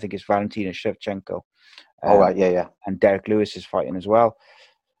 With I think it's Valentina Shevchenko. Right, yeah. And Derek Lewis is fighting as well.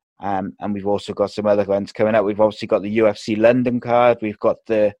 And we've also got some other ones coming up. We've obviously got the UFC London card. We've got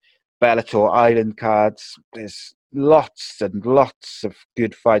the Bellator Ireland cards. There's lots and lots of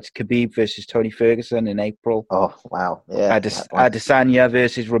good fights. Khabib versus Tony Ferguson in April. Oh, wow. Yeah. Adesanya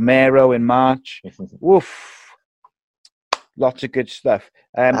versus Romero in March. Woof. Lots of good stuff.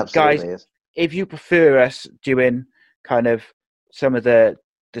 Guys, yes. If you prefer us doing kind of some of the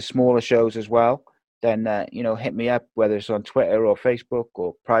smaller shows as well, then, hit me up, whether it's on Twitter or Facebook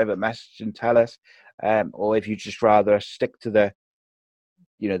or private message and tell us. Or if you just rather stick to the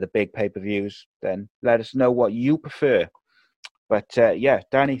big pay-per-views, then let us know what you prefer. But,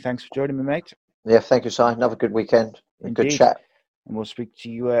 Danny, thanks for joining me, mate. Yeah, thank you, Si. Another good weekend. Indeed. Good chat. And we'll speak to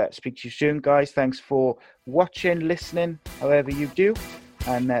you soon, guys. Thanks for watching, listening, however you do.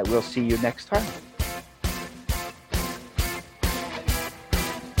 And we'll see you next time.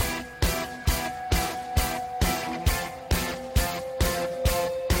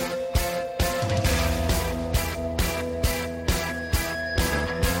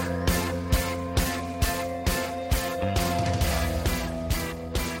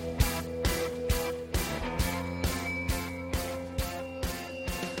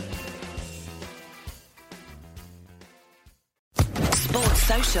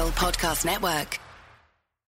 Podcast Network.